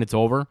this point it's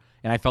over,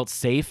 and I felt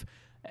safe.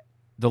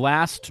 The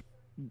last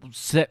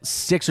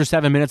 6 or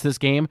 7 minutes of this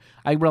game,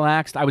 I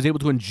relaxed. I was able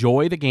to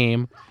enjoy the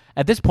game.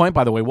 At this point,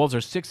 by the way, Wolves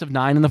are 6 of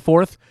 9 in the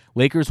fourth.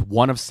 Lakers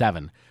 1 of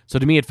 7. So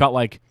to me, it felt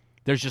like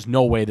there's just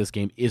no way this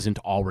game isn't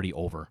already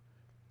over.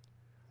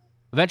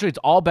 Eventually, it's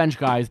all bench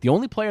guys. The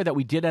only player that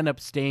we did end up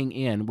staying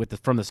in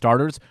from the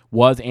starters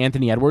was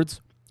Anthony Edwards.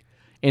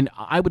 And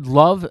I would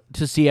love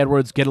to see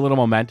Edwards get a little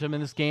momentum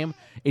in this game.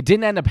 It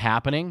didn't end up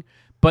happening.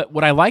 But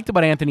what I liked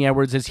about Anthony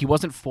Edwards is he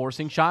wasn't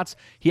forcing shots.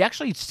 He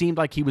actually seemed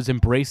like he was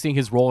embracing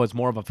his role as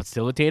more of a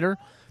facilitator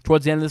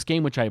towards the end of this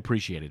game, which I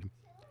appreciated.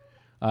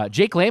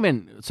 Jake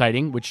Layman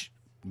sighting, which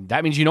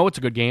that means it's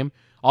a good game.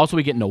 Also,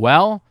 we get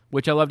Noel,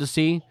 which I love to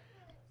see.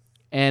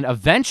 And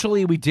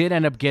eventually, we did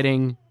end up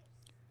getting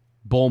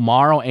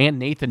Bolmaro and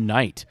Nathan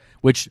Knight,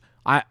 which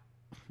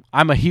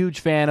I'm a huge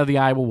fan of the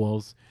Iowa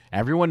Wolves.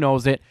 Everyone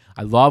knows it.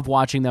 I love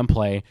watching them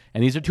play.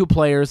 And these are 2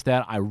 players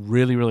that I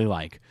really, really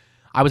like.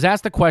 I was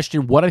asked the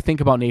question, what I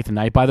think about Nathan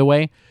Knight, by the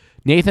way.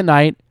 Nathan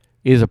Knight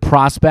is a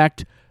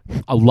prospect,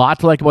 a lot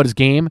to like about his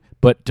game,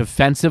 but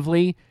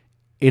defensively,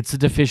 it's a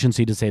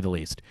deficiency to say the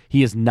least.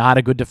 He is not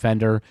a good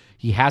defender.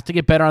 He has to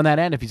get better on that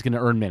end if he's going to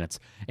earn minutes.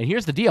 And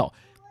here's the deal.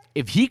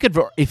 If he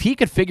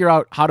could figure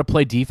out how to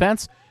play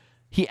defense,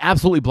 he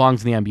absolutely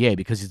belongs in the NBA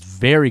because he's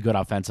very good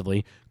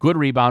offensively, good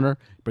rebounder,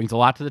 brings a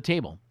lot to the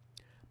table.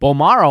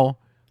 Bolmaro,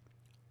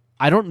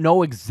 I don't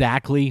know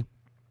exactly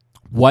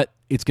what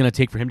it's going to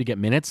take for him to get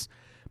minutes,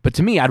 but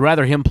to me, I'd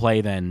rather him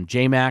play than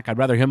J-Mac. I'd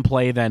rather him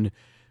play than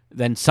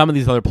some of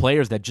these other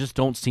players that just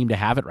don't seem to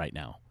have it right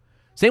now.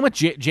 Same with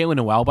Jalen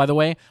Noel, by the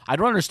way. I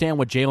don't understand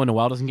what Jalen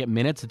Noel doesn't get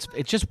minutes.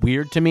 It's just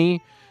weird to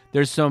me.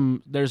 There's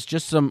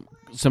just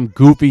some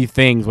goofy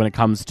things when it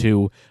comes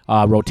to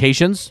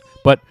rotations,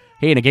 but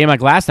hey, in a game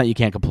like last night, you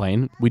can't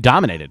complain. We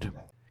dominated.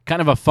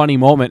 Kind of a funny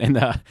moment,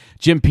 and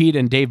Jim Pete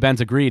and Dave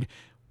Benz agreed.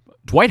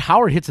 Dwight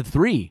Howard hits a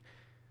 3.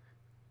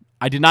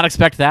 I did not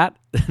expect that.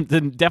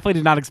 Definitely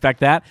did not expect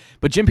that.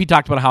 But Jim P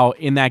talked about how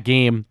in that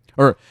game,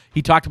 or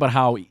he talked about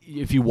how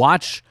if you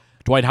watch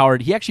Dwight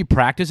Howard, he actually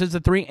practices the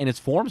three, and his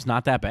form's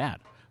not that bad.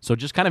 So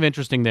just kind of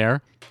interesting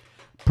there.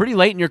 Pretty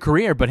late in your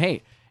career, but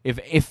hey,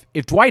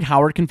 if Dwight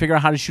Howard can figure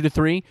out how to shoot a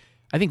three,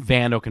 I think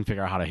Vando can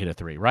figure out how to hit a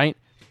three, right?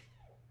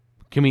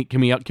 Can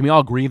we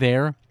all agree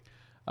there?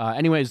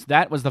 Anyways,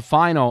 that was the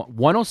final.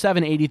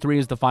 107-83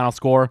 is the final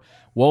score.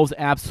 Wolves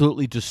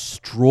absolutely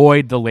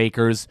destroyed the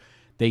Lakers.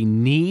 They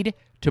need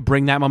to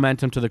bring that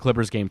momentum to the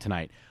Clippers game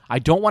tonight. I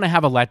don't want to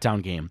have a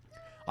letdown game.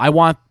 I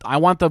want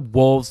the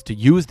Wolves to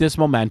use this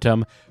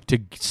momentum to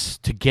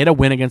get a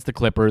win against the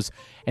Clippers,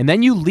 and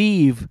then you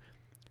leave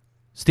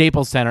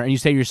Staples Center and you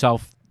say to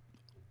yourself,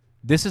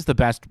 this is the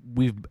best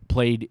we've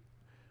played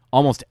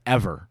almost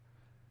ever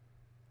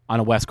on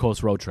a West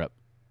Coast road trip,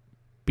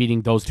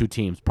 beating those two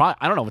teams. Probably,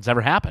 I don't know if it's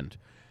ever happened.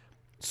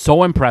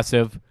 So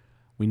impressive.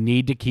 We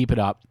need to keep it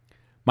up.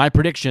 My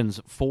predictions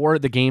for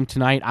the game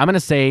tonight, I'm going to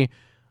say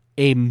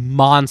a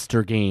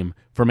monster game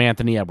from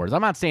Anthony Edwards.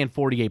 I'm not saying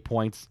 48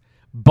 points,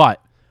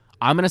 but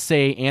I'm going to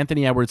say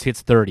Anthony Edwards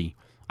hits 30.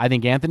 I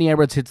think Anthony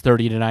Edwards hits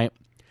 30 tonight.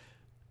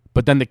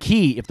 But then the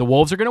key, if the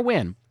Wolves are going to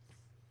win,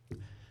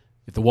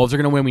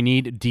 we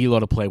need D'Lo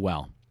to play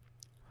well.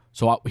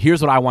 So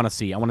here's what I want to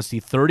see. I want to see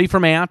 30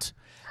 from Ant,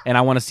 and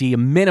I want to see a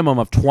minimum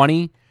of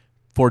 20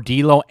 for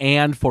D'Lo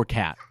and for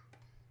Cat.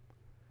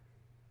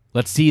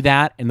 Let's see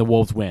that, and the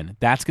Wolves win.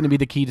 That's going to be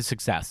the key to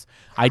success.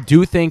 I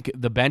do think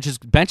the bench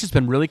has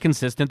been really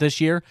consistent this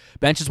year.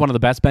 Bench is one of the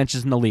best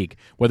benches in the league.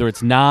 Whether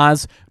it's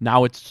Nas,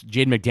 now it's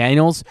Jaden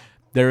McDaniels.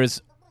 There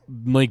is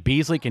Malik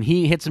Beasley. Can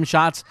he hit some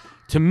shots?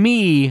 To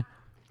me,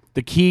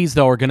 the keys,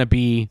 though, are going to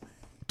be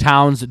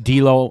Towns,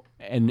 D'Lo,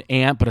 and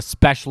Ant, but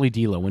especially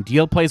D'Lo. When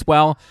D'Lo plays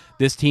well,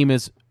 this team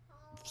is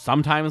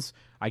sometimes,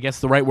 I guess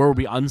the right word would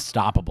be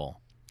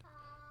unstoppable.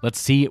 Let's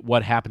see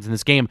what happens in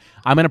this game.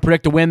 I'm going to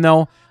predict a win,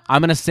 though.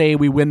 I'm going to say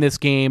we win this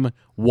game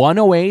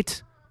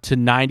 108-97.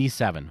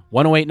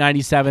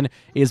 108-97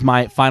 is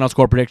my final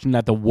score prediction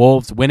that the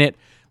Wolves win it.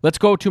 Let's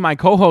go to my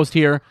co-host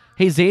here.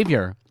 Hey,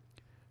 Xavier,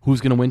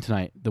 who's going to win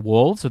tonight? The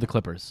Wolves or the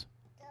Clippers?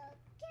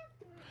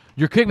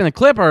 You're kicking the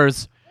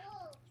Clippers.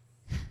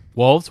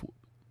 Wolves.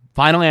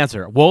 Final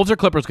answer. Wolves or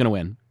Clippers going to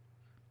win?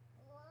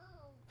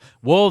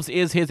 Wolves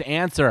is his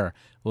answer.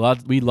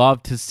 We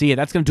love to see it.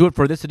 That's going to do it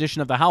for this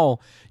edition of The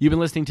Howl. You've been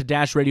listening to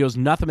Dash Radio's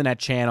Nothing But Net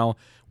channel.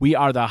 We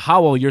are The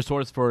Howl, your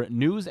source for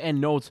news and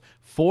notes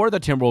for the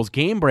Timberwolves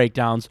game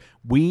breakdowns.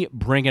 We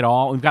bring it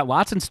all. We've got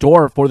lots in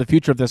store for the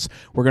future of this.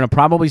 We're going to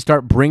probably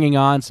start bringing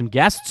on some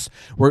guests.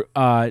 We're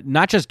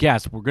not just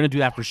guests. We're going to do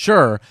that for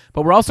sure,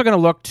 but we're also going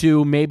to look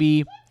to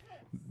maybe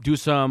do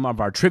some of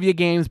our trivia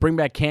games, bring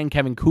back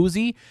Kevin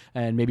Kuzi,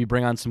 and maybe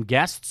bring on some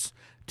guests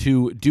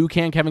to do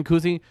Kevin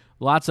Kuzi.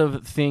 Lots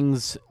of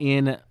things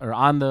in or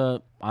on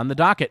the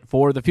docket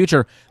for the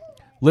future.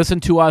 Listen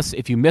to us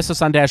if you miss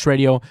us on Dash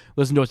Radio.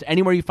 Listen to us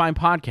anywhere you find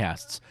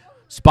podcasts.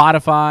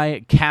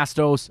 Spotify,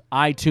 Castos,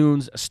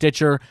 iTunes,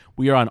 Stitcher.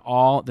 We are on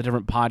all the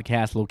different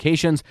podcast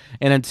locations.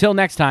 And until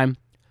next time,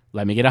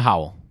 let me get a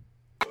howl.